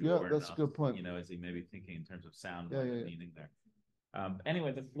giorno? Yeah, that's a good point. You know, is he maybe thinking in terms of sound meaning there?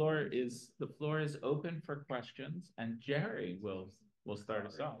 Anyway, the floor is open for questions, and Jerry will start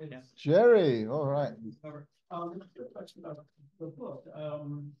us off. Yes. Jerry, all right. Question about the book.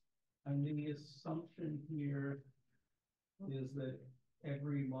 And the assumption here is that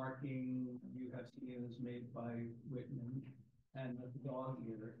every marking you have seen is made by Whitman, and that the dog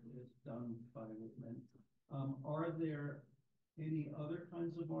ear is done by Whitman. Are there any other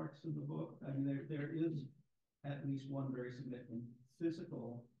kinds of marks in the book? I mean, there is at least one very significant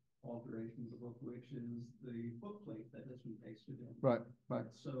physical alteration of the book, which is the book plate that has been pasted in. Right.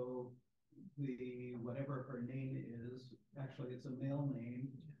 So the whatever her name is, actually it's a male name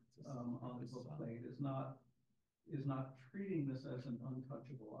on the book plate, is not treating this as an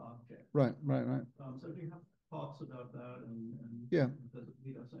untouchable object. Right. So do you have thoughts about that, and yeah, does it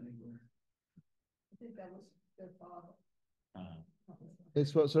lead us anywhere? I think that was their father.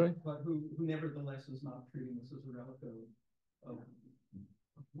 It's what, sorry? But who nevertheless is not treating this as a relic of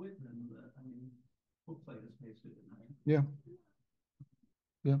Whitman. I mean, book plate is pasted in there.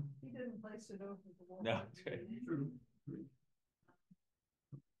 Yeah. He didn't place it over the wall. No, True.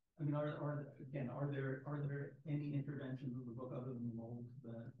 I mean, are there any interventions of the book other than the mold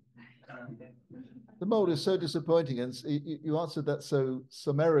that? The mold is so disappointing, and you answered that so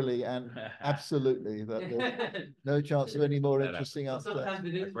summarily and absolutely that there's no chance of any more interesting answers. Sometimes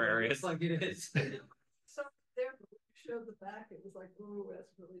it is. It's like it is. So there, showed the back. It was like, ooh,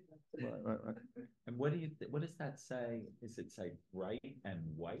 that's really bad. Right. And what does that say? Is it say bright and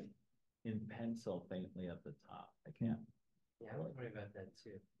white in pencil faintly at the top? I can't. Yeah, I was wondering about that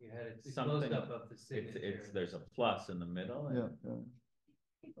too. You had it Something closed up of the signature. There's a plus in the middle. Yeah.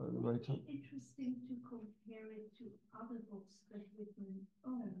 It would be interesting to compare it to other books that Whitman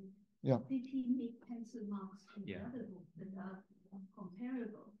owned. Yeah. Did he make pencil marks in Yeah. other books that are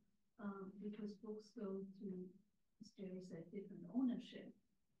comparable? Because books go to, as Jerry said, different ownership.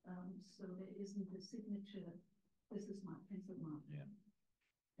 So there isn't the signature, this is my pencil mark. Yeah.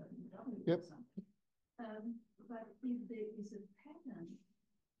 W Yep. or something. But if there is a pattern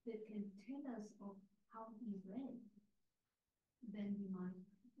that can tell us of how he read, then we might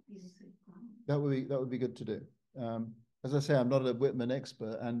be able to find. That would be good to do. As I say, I'm not a Whitman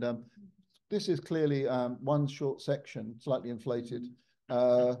expert, and this is clearly one short section, slightly inflated,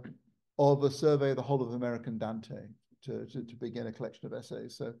 of a survey of the whole of American Dante to begin a collection of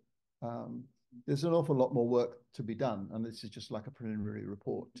essays. So there's an awful lot more work to be done, and this is just like a preliminary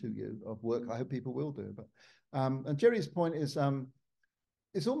report to you of work I hope people will do. But and Jerry's point is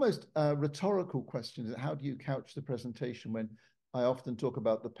it's almost a rhetorical question. How do you couch the presentation when I often talk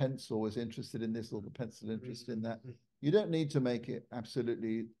about the pencil is interested in this or the pencil interested in that? You don't need to make it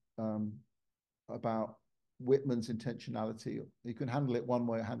absolutely about Whitman's intentionality. You can handle it one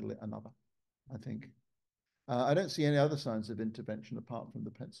way or handle it another, I think. I don't see any other signs of intervention apart from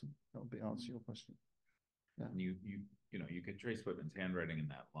the pencil. That would be answer your question. Yeah. And you you know, you could trace Whitman's handwriting in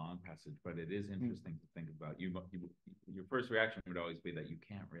that long passage, but it is interesting to think about. Your first reaction would always be that you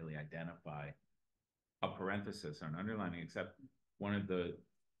can't really identify a parenthesis or an underlining, except one of the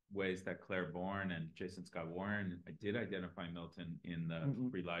ways that Claire Bourne and Jason Scott Warren did identify Milton in the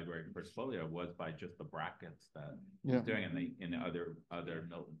Free Library First Folio was by just the brackets that he was doing, and in other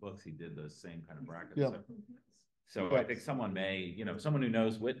Milton books he did the same kind of brackets. So I think someone may, you know, someone who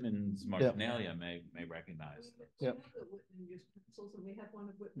knows Whitman's marginalia may recognize. We know that Whitman used pencils, and we have one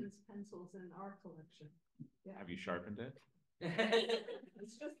of Whitman's pencils in our collection. Yeah. Have you sharpened it?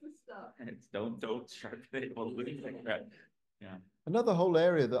 It's just the stuff. It's don't sharpen it. Well, yeah. Another whole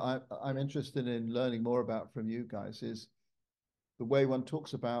area that I'm interested in learning more about from you guys is the way one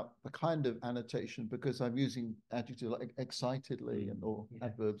talks about the kind of annotation, because I'm using adjectives like excitedly or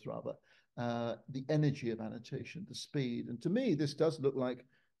adverbs rather, the energy of annotation, the speed. And to me, this does look like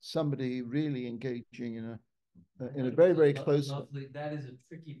somebody really engaging in a very, very close. That is a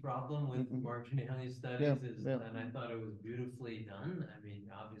tricky problem with marginalia studies, and I thought it was beautifully done. I mean,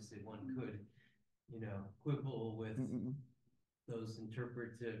 obviously one could, you know, quibble with those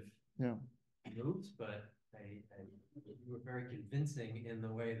interpretive moves, but you were very convincing in the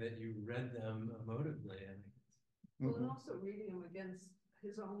way that you read them emotively. Well, and also reading them against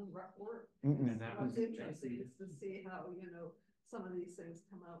his own work. And what's interesting is to see how, you know, some of these things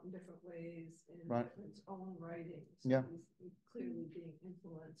come out in different ways in his own writing. So he's clearly being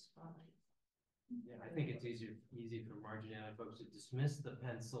influenced by. Yeah, I think it's easy for marginalia folks to dismiss the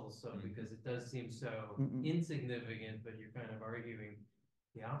pencil, because it does seem so insignificant, but you're kind of arguing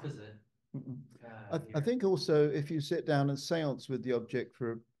the opposite. I think also if you sit down and seance with the object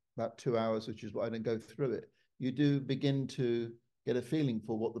for about 2 hours, which is why I don't go through it, you do begin to get a feeling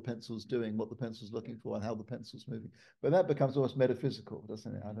for what the pencil's doing, what the pencil's looking for, and how the pencil's moving. But that becomes almost metaphysical,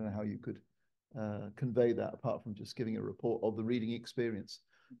 doesn't it? I don't know how you could convey that apart from just giving a report of the reading experience.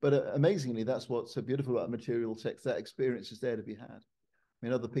 But amazingly, that's what's so beautiful about material text. That experience is there to be had. I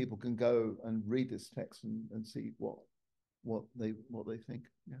mean, other people can go and read this text and see what they think.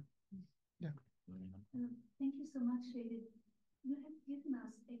 Thank you so much, David. You have given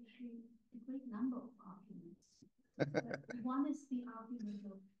us actually a great number of arguments. One is the argument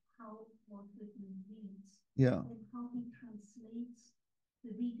of how Walt Whitman reads, and how he translates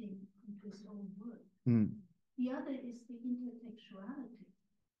the reading into his own work. The other is the intertextuality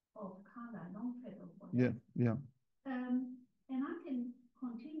of Carlyle, Longfellow, whatever. And I can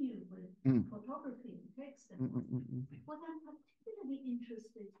continue with photography and text and what I'm particularly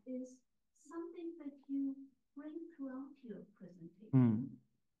interested is something that you bring throughout your presentation.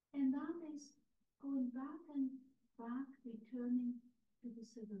 And that is going back and back, returning to the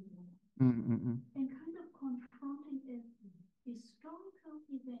Civil War. And kind of confronting a historical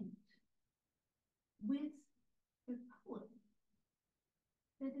event with a poem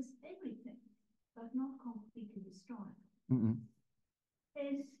that is everything, but not completely historical.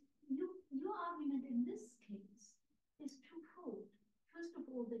 And your argument in this case is twofold. First of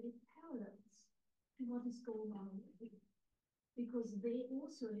all, that it parallels to what is going on here, because they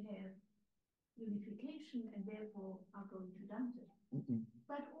also have unification and therefore are going to Dante.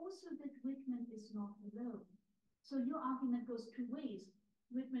 But also that Whitman is not alone. So your argument goes two ways.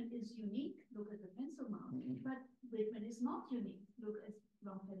 Whitman is unique, look at the pencil mark, but Whitman is not unique, look at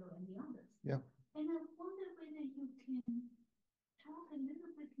Longfellow and the others. And I wonder whether you can talk a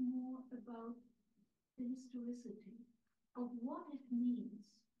little bit more about the historicity of what it means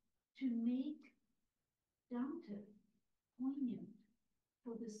to make Dante poignant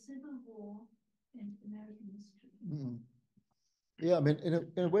for the Civil War and American history. Yeah, I mean,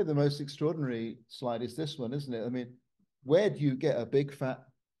 in a way, the most extraordinary slide is this one, isn't it? I mean, where do you get a big fat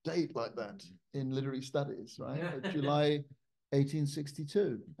date like that in literary studies, right? July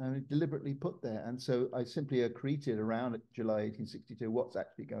 1862, and deliberately put there. And so I simply accreted around July 1862 what's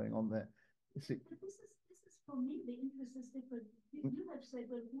actually going on there. But this is for me, the interest is different. You have said,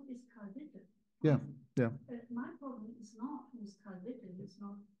 well, who is Carl Witte? My problem is not who's Carl Witte, he's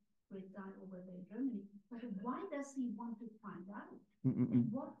not great guy over there in Germany, but why does he want to find out?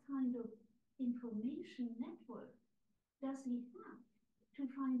 And what kind of information network does he have to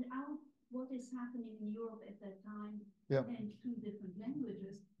find out what is happening in Europe at that time and two different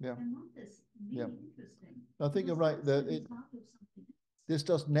languages? And that is really interesting. I think you're right. This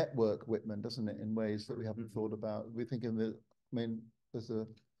does network Whitman, doesn't it, in ways that we haven't thought about. We think of it, I mean, as a,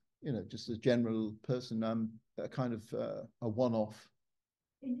 you know, just a general person, a kind of a one-off.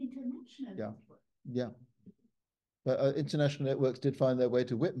 An international network. But international networks did find their way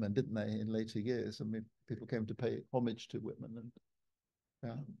to Whitman, didn't they, in later years? I mean, people came to pay homage to Whitman.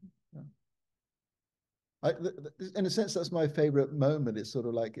 And In a sense, that's my favorite moment. It's sort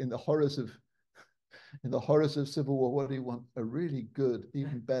of like in the horrors of Civil War, what do you want? A really good,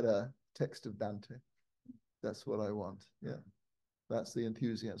 even better text of Dante. That's what I want. Yeah, that's the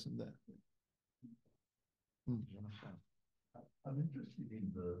enthusiasm there. I'm interested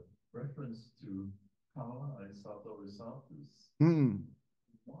in the reference to Carlyle and Sartorius.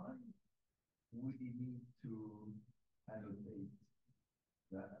 Why would he need to annotate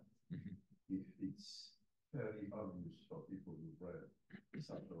that if it's fairly obvious for people who've read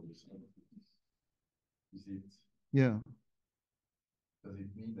Sartorius? Is it? Yeah. Does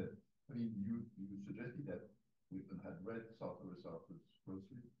it mean that? I mean, you suggested that Whitman had read Sartorius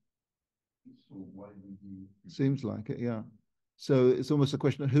closely. So why would he? Seems like it, yeah. So it's almost a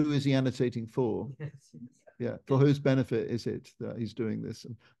question of who is he annotating for? Yeah, for whose benefit is it that he's doing this?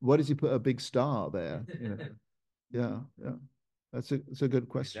 And why does he put a big star there? You know? Yeah. That's a good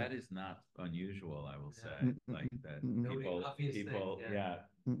question. That is not unusual, I will say. Like that people,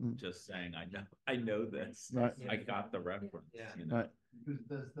 just saying, I know this. Right. I got the reference. You know? Right. Because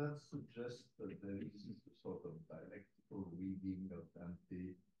does that suggest that there is a sort of dialectical reading of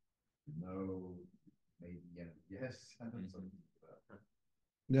Dante? No, maybe yes, and something like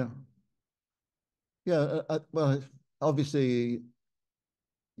that. Yeah. Well, obviously,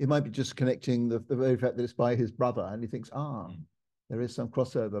 it might be just connecting the very fact that it's by his brother, and he thinks, there is some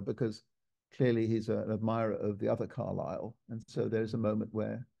crossover because clearly he's an admirer of the other Carlyle, and so there's a moment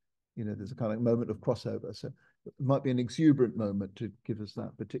where, there's a kind of moment of crossover. So it might be an exuberant moment to give us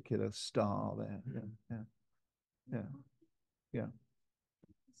that particular star there. Yeah.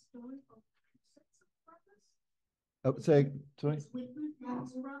 Story of sets of brothers. Oh, sorry. There's Whitman and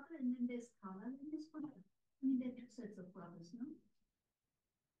his brother, and then there's Carlyle and his brother. I mean, they're two sets of brothers, no?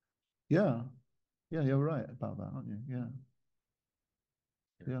 Yeah, you're right about that, aren't you? Yeah.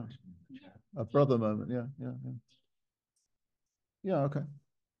 A brother moment. Yeah. Okay.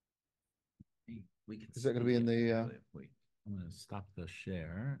 Is that going to be in the? I'm going to stop the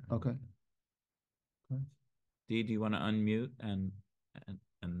share. Okay. Dee, do you want to unmute and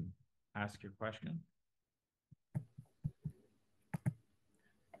ask your question?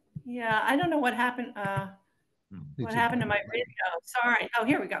 Yeah, I don't know what happened. What happened to my video? Sorry. Oh,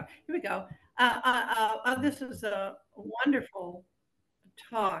 here we go. This was a wonderful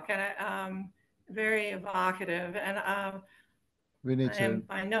talk, and very evocative. And we need to.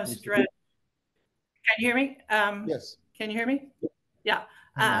 I know stretch. Can you hear me? Yes. Can you hear me? Yeah.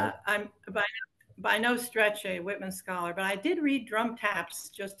 I'm by no stretch a Whitman scholar, but I did read Drum Taps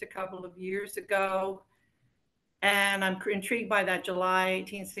just a couple of years ago, and I'm intrigued by that July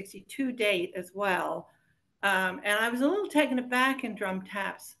 1862 date as well. And I was a little taken aback in Drum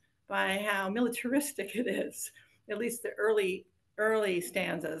Taps by how militaristic it is, at least the early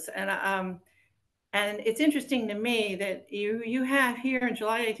stanzas. And it's interesting to me that you have here in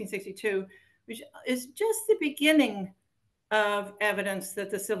July 1862, which is just the beginning of evidence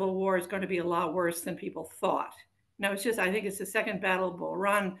that the Civil War is going to be a lot worse than people thought. No, it's just, I think it's the second Battle of Bull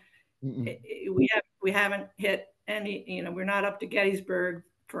Run. We haven't hit any, we're not up to Gettysburg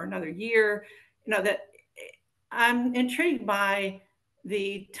for another year. That I'm intrigued by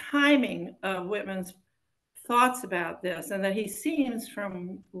the timing of Whitman's thoughts about this, and that he seems,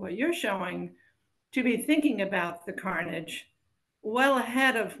 from what you're showing, to be thinking about the carnage well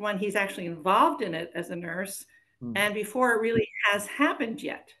ahead of when he's actually involved in it as a nurse, and before it really has happened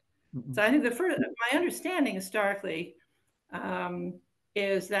yet. So I think my understanding historically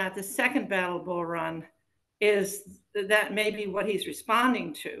is that the second Battle of Bull Run is that maybe what he's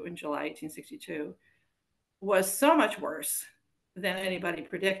responding to in July 1862 was so much worse than anybody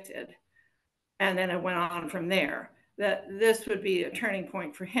predicted. And then it went on from there, that this would be a turning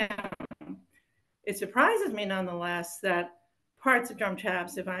point for him. It surprises me nonetheless that parts of Drum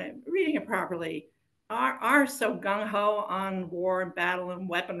Taps, if I'm reading it properly, are so gung-ho on war and battle and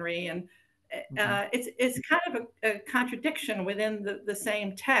weaponry. And it's kind of a contradiction within the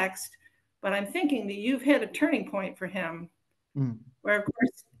same text. But I'm thinking that you've hit a turning point for him, where, of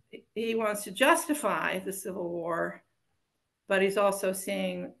course, he wants to justify the Civil War, but he's also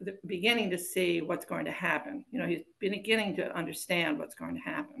beginning to see what's going to happen. He's beginning to understand what's going to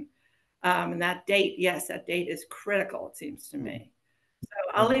happen. And that date, yes, that date is critical, it seems to me. So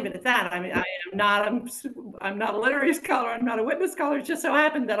I'll leave it at that. I mean, I'm not a literary scholar. I'm not a Whitman scholar. It just so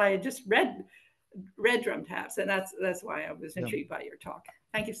happened that I had just read Drum Taps, and that's why I was intrigued by your talk.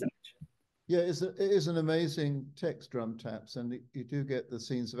 Thank you so much. Yeah, it is an amazing text, Drum Taps, and you do get the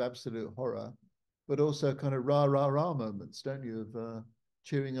scenes of absolute horror, but also kind of rah, rah, rah moments, don't you, of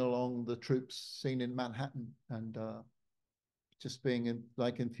cheering along the troops seen in Manhattan, and just being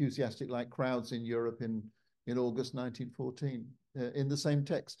like enthusiastic, like crowds in Europe in August 1914 in the same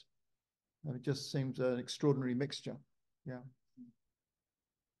text. And it just seems an extraordinary mixture. Yeah.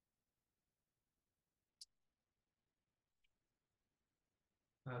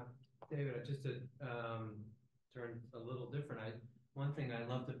 David, just to turn a little different, one thing I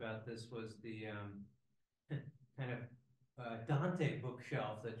loved about this was the kind of Dante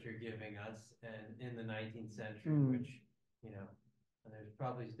bookshelf that you're giving us, and in the 19th century, which, you know,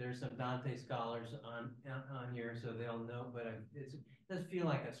 there's some Dante scholars on here, so they'll know, but it does feel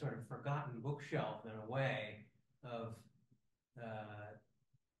like a sort of forgotten bookshelf in a way of,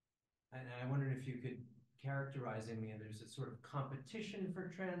 and I wondered if you could characterizing me, and there's a sort of competition for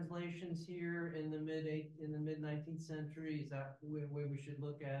translations here in the mid 19th century. Is that the way we should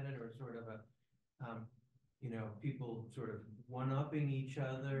look at it, or sort of a you know, people sort of one-upping each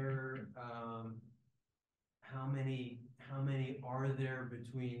other? How many are there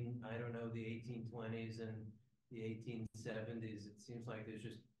between, I don't know, the 1820s and the 1870s? It seems like there's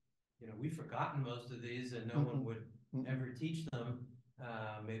just, you know, we've forgotten most of these, and no one would ever teach them.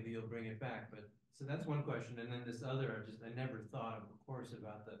 Maybe you'll bring it back, but so that's one question. And then this other, I never thought of course,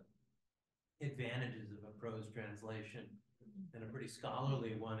 about the advantages of a prose translation, and a pretty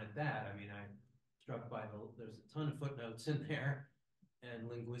scholarly one at that. I mean, I'm struck by there's a ton of footnotes in there, and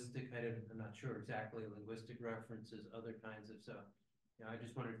linguistic, I'm not sure exactly, linguistic references, other kinds of, so, you know, I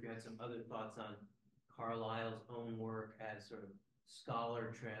just wondered if you had some other thoughts on Carlyle's own work as sort of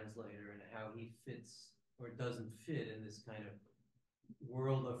scholar translator, and how he fits or doesn't fit in this kind of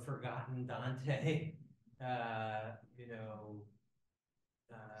world of forgotten Dante, you know,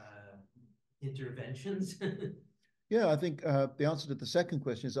 interventions. Yeah, I think the answer to the second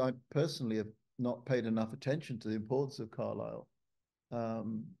question is I personally have not paid enough attention to the importance of Carlyle.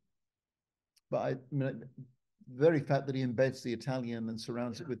 But I mean, the very fact that he embeds the Italian and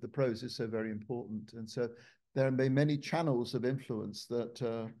surrounds it with the prose is so very important. And so there have been many channels of influence that,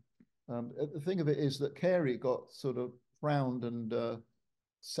 the thing of it is that Carey got sort of crowned and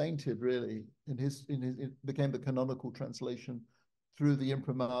sainted really it became the canonical translation through the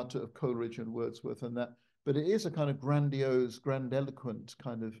imprimatur of Coleridge and Wordsworth and that. But it is a kind of grandiose, grandiloquent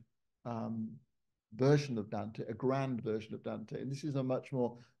kind of version of Dante, a grand version of Dante. And this is a much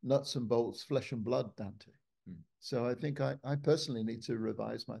more nuts and bolts, flesh and blood Dante. So I think I personally need to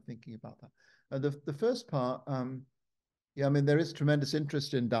revise my thinking about that. And the first part, yeah, I mean, there is tremendous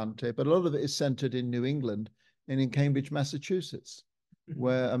interest in Dante, but a lot of it is centered in New England and in Cambridge, Massachusetts,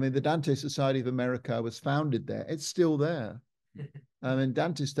 where, I mean, the Dante Society of America was founded there. It's still there. I mean,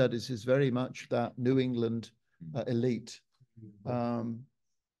 Dante studies is very much that New England elite,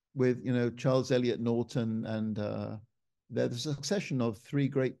 with, you know, Charles Eliot Norton, and there's a succession of three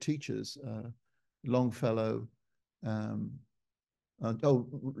great teachers, Longfellow,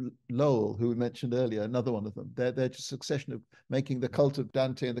 Lowell, who we mentioned earlier, another one of them. They're just a succession of making the cult of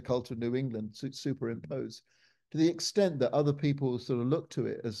Dante and the cult of New England superimpose, to the extent that other people sort of look to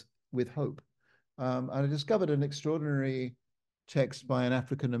it as with hope. And I discovered an extraordinary text by an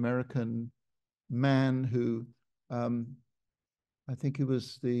African-American man who, I think he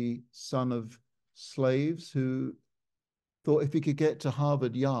was the son of slaves, who thought if he could get to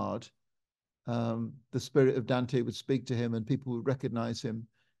Harvard Yard, the spirit of Dante would speak to him and people would recognize him.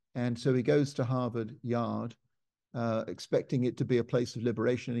 And so he goes to Harvard Yard, expecting it to be a place of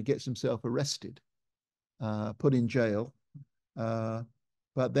liberation, and he gets himself arrested, put in jail.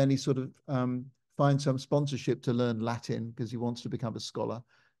 But then he sort of finds some sponsorship to learn Latin because he wants to become a scholar.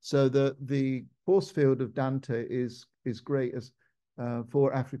 So the force field of Dante is great as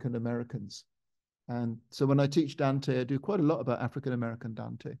for African Americans. And so when I teach Dante, I do quite a lot about African American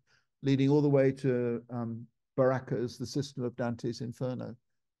Dante, leading all the way to Baracca's The System of Dante's Inferno,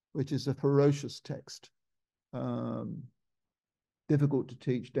 which is a ferocious text. Difficult to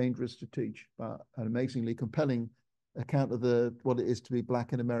teach, dangerous to teach, but an amazingly compelling account of what it is to be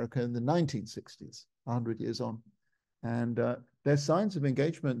Black in America in the 1960s, 100 years on. And there's signs of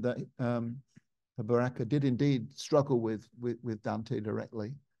engagement that Baracca did indeed struggle with Dante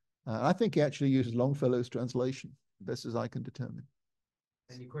directly. I think he actually uses Longfellow's translation, best as I can determine.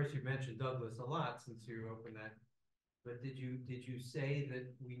 And of course, you've mentioned Douglas a lot since you opened that. But did you say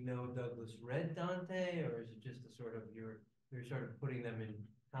that we know Douglas read Dante, or is it just a sort of you're sort of putting them in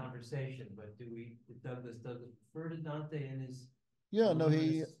conversation? But did Douglas refer to Dante in his? Yeah, no,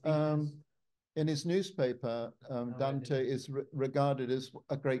 he in his newspaper, Dante is regarded as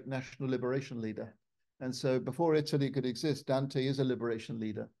a great national liberation leader, and so before Italy could exist, Dante is a liberation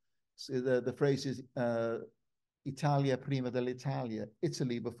leader. So the phrase is Italia prima dell'Italia,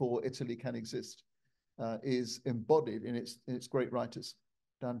 Italy before Italy can exist. is embodied in its great writers,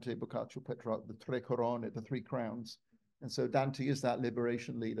 Dante, Boccaccio, Petrarch, the Tre Corone, the Three Crowns. And so Dante is that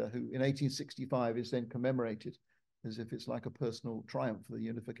liberation leader who in 1865 is then commemorated as if it's like a personal triumph for the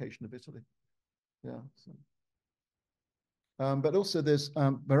unification of Italy. Yeah. So. But also there's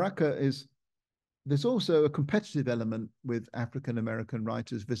there's also a competitive element with African-American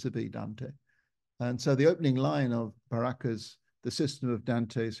writers vis-a-vis Dante. And so the opening line of Baracca's The System of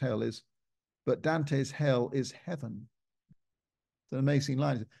Dante's Hell is, but Dante's hell is heaven. It's an amazing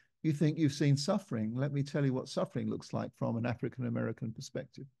line. You think you've seen suffering? Let me tell you what suffering looks like from an African-American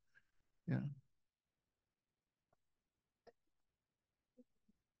perspective. Yeah.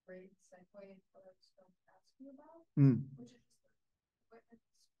 Great segue into what I was going to ask you about, which is Whitman's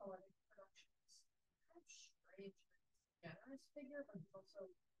poetic productions. Kind of strange, generous figure, but he's also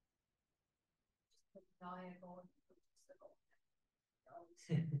just maniacal and egotistical.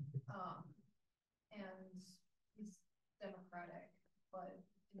 And he's democratic, but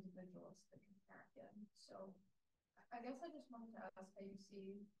individualistic and arrogant. So I guess I just wanted to ask how you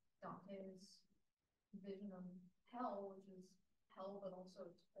see Dante's vision of hell, which is hell, but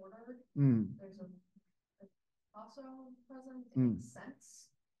also it's ordered. There's a also present in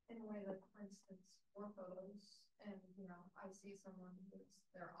sense, in a way that, for instance, war photos, and I see someone with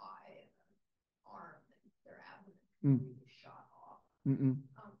their eye and an arm and their abdomen completely shot off.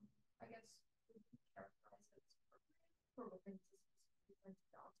 I guess would you characterize it as appropriate for women to speak to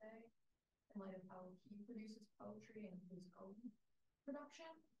Dante in light of how he produces poetry in his own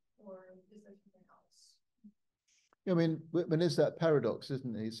production, or is there something else? I mean, Whitman is that paradox,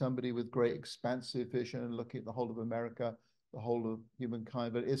 isn't he? Somebody with great expansive vision, looking at the whole of America, the whole of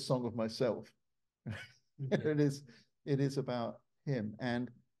humankind, but it is Song of Myself. It is about him.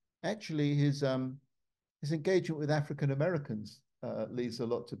 And actually his engagement with African Americans leaves a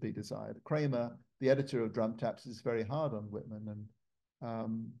lot to be desired. Kramer, the editor of Drum Taps, is very hard on Whitman,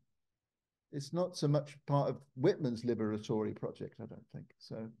 and it's not so much part of Whitman's liberatory project, I don't think.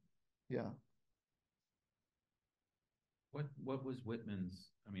 So, yeah. What was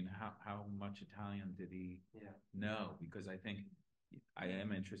Whitman's? I mean, how much Italian did he know? Because I think I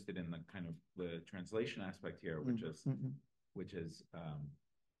am interested in the kind of the translation aspect here, which is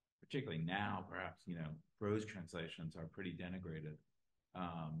particularly now, perhaps prose translations are pretty denigrated,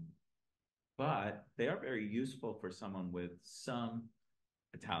 but they are very useful for someone with some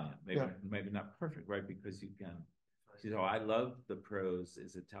Italian, maybe not perfect, right? Because you can. So I love the prose.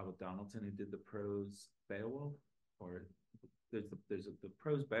 Is it Talbot Donaldson who did the prose Beowulf? Or there's the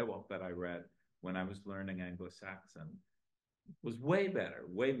prose Beowulf that I read when I was learning Anglo-Saxon was way better,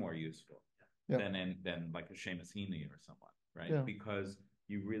 way more useful than like a Seamus Heaney or someone, right? Because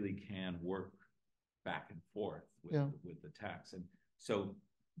you really can work back and forth with the text. And so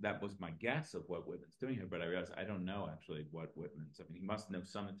that was my guess of what Whitman's doing here, but I realized I don't know actually what Whitman's. I mean, he must know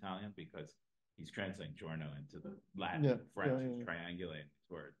some Italian because he's translating Giorno into the Latin, French, he's triangulating these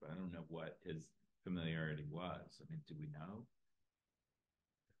words, but I don't know what his familiarity was. I mean, do we know?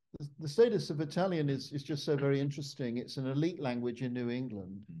 The status of Italian is just so very interesting. It's an elite language in New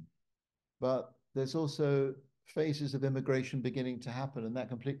England, but there's also phases of immigration beginning to happen, and that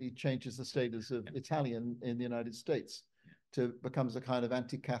completely changes the status of Italian in the United States to becomes a kind of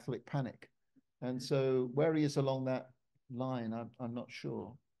anti-Catholic panic. And so where he is along that line, I'm not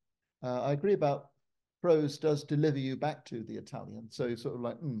sure. I agree about prose does deliver you back to the Italian. So you're sort of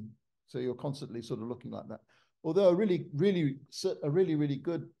like, so you're constantly sort of looking like that. Although a really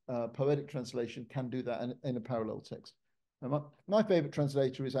good poetic translation can do that in a parallel text. And my favorite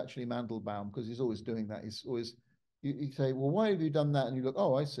translator is actually Mandelbaum, because he's always doing that. He's always, you say, well, why have you done that? And you look,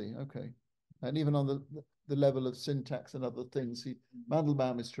 oh, I see, okay. And even on the level of syntax and other things,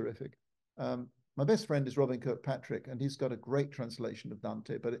 Mandelbaum is terrific. My best friend is Robin Kirkpatrick, and he's got a great translation of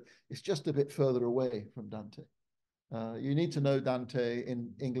Dante, but it's just a bit further away from Dante. You need to know Dante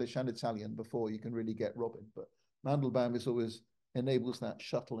in English and Italian before you can really get Robin, but Mandelbaum is always enables that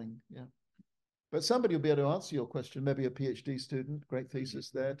shuttling, But somebody will be able to answer your question, maybe a PhD student, great thesis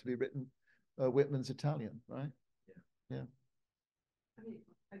there to be written, Whitman's Italian, right? Yeah. I mean,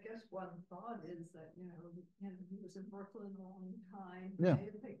 I guess one thought is that, he was in Brooklyn a long time. Yeah. He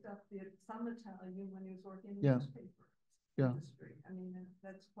had picked up some Italian when he was working in the newspaper industry. I mean,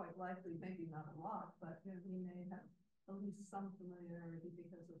 that's quite likely, maybe not a lot, but he may have at least some familiarity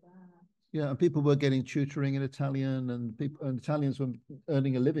because of that. Yeah, and people were getting tutoring in Italian, and Italians were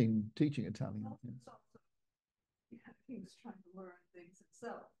earning a living teaching Italian. Well, he was trying to learn things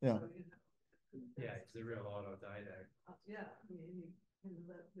himself. Yeah. So, he's a real autodidact. I mean,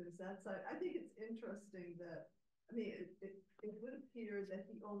 there's that side. I think it's interesting that I mean, it would appear that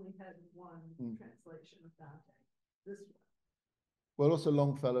he only had one translation of Dante, this one. Well, also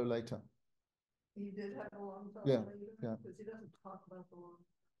Longfellow later. He did have a Longfellow later? Yeah. Because he doesn't talk about the Longfellow,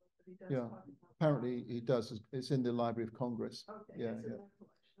 but he does Yeah. talk about Apparently he does. It's in the Library of Congress. Okay, yeah, it's in yeah. that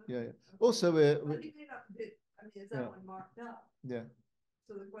collection. Yeah, Okay. yeah. Okay. Also, Well, he may not did, I mean, is that one marked up? Yeah.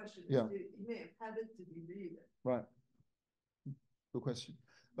 So the question is, Yeah. he may have had it, did he read it? Right. Good question.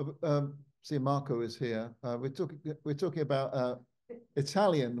 See, Marco is here. We're talking about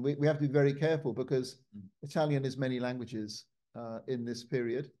Italian. We have to be very careful because Italian is many languages in this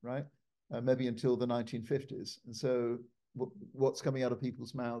period, right? Maybe until the 1950s. And so what's coming out of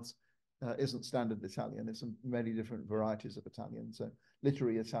people's mouths isn't standard Italian. It's many different varieties of Italian. So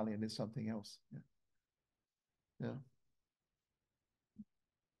literary Italian is something else. Yeah. Yeah.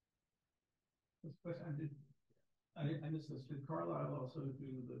 This question, I missed this. Did Carlyle also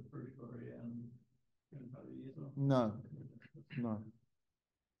do the Purgatory and Paradiso? No, no.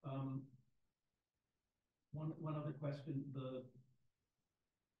 One other question.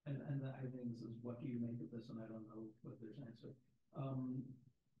 And I think this is, what do you make of this? And I don't know what there's an answer.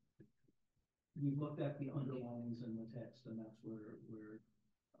 We've looked at the underlines in the text, and that's where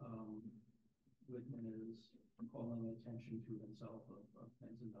Whitman is calling attention to himself of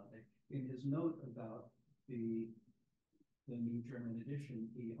things in Dante. In his note about the new German edition,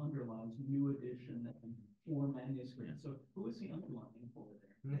 he underlines new edition and 4 manuscripts. So who is he underlining for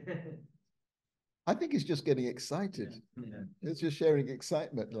there? I think he's just getting excited. Yeah. It's just sharing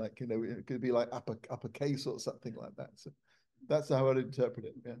excitement, like, you know, it could be like uppercase or something like that. So that's how I'd interpret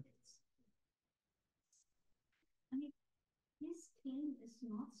it. Yeah. I mean, his claim is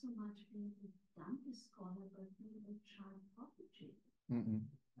not so much being a Dante scholar, but being a child prodigy.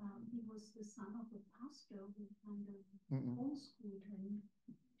 He was the son of a pastor who kind of homeschooled him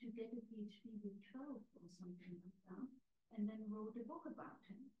to get a PhD with 12 or something like that, and then wrote a book about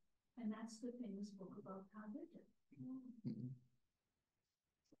him. And that's the famous book about Carlyle.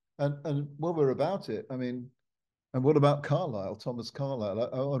 And while we're about it, I mean, and what about Carlyle, Thomas Carlyle?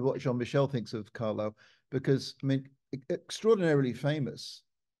 I wonder what Jean-Michel thinks of Carlyle, because, I mean, extraordinarily famous,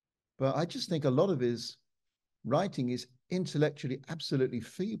 but I just think a lot of his writing is intellectually absolutely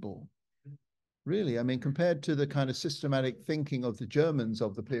feeble. Really, I mean, compared to the kind of systematic thinking of the Germans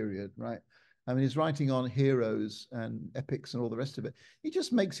of the period, right? I mean, he's writing on heroes and epics and all the rest of it. He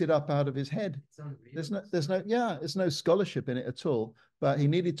just makes it up out of his head. There's no scholarship in it at all. But he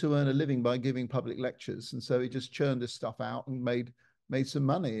needed to earn a living by giving public lectures, and so he just churned this stuff out and made some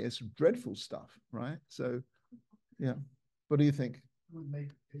money. It's dreadful stuff, right? So, yeah. What do you think? Would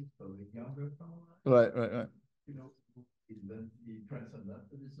make people younger. Right. You know, the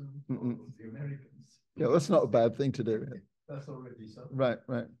transcendentalism of the Americans. Yeah, that's not a bad thing to do. That's already something. Right.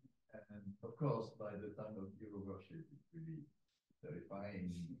 And of course, by the time of Euro worship, it's really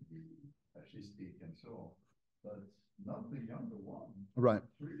terrifying, the fascistic and so on. But not the younger one. Right.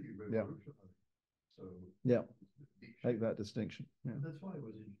 It's really revolutionary. So yeah, make that distinction. Yeah. And that's why it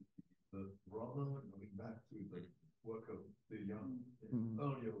was interesting. But rather going back to the work of the young,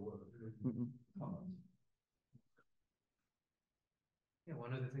 earlier work of Yeah,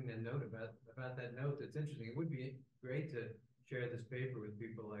 one other thing to note about that note that's interesting, it would be great to share this paper with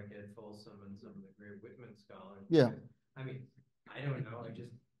people like Ed Folsom and some of the great Whitman scholars. Yeah. I mean, I don't know,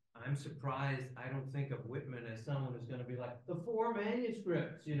 I'm surprised I don't think of Whitman as someone who's going to be like, the 4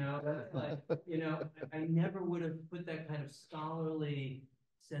 manuscripts, you know, that's like, you know, I never would have put that kind of scholarly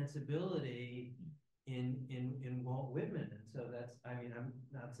sensibility in Walt Whitman. And so that's, I mean, I'm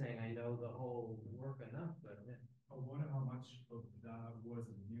not saying I know the whole work enough, but yeah. I wonder how much of that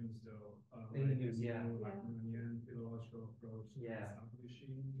was in the news, though. In the news, yeah. Like Union philological approach to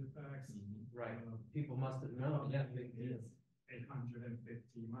establishing the text. Right. People must have known. Yeah, it's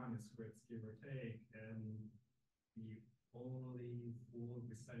 850 manuscripts, give or take, and the only full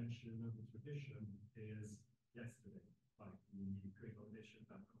recension of the tradition is yesterday, like the critical edition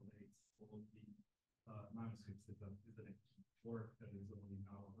that collates all of the manuscripts is a work that is only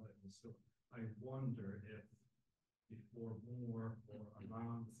now available. So I wonder if before Moore or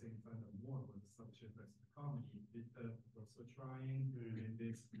around the same time that Moore was established as the comedy, also trying in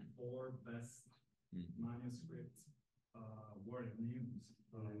these 4 best manuscripts were in the news.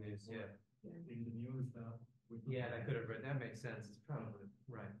 In the news that I could have read. That makes sense. It's probably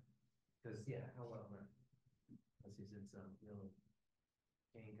right. Because however, because he's in some really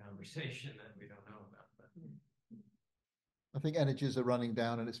keen conversation that we don't know about. But I think energies are running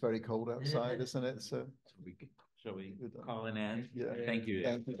down and it's very cold outside, isn't it? So Shall we call an end? Yeah. Thank you.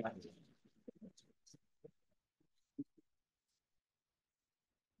 Thank you.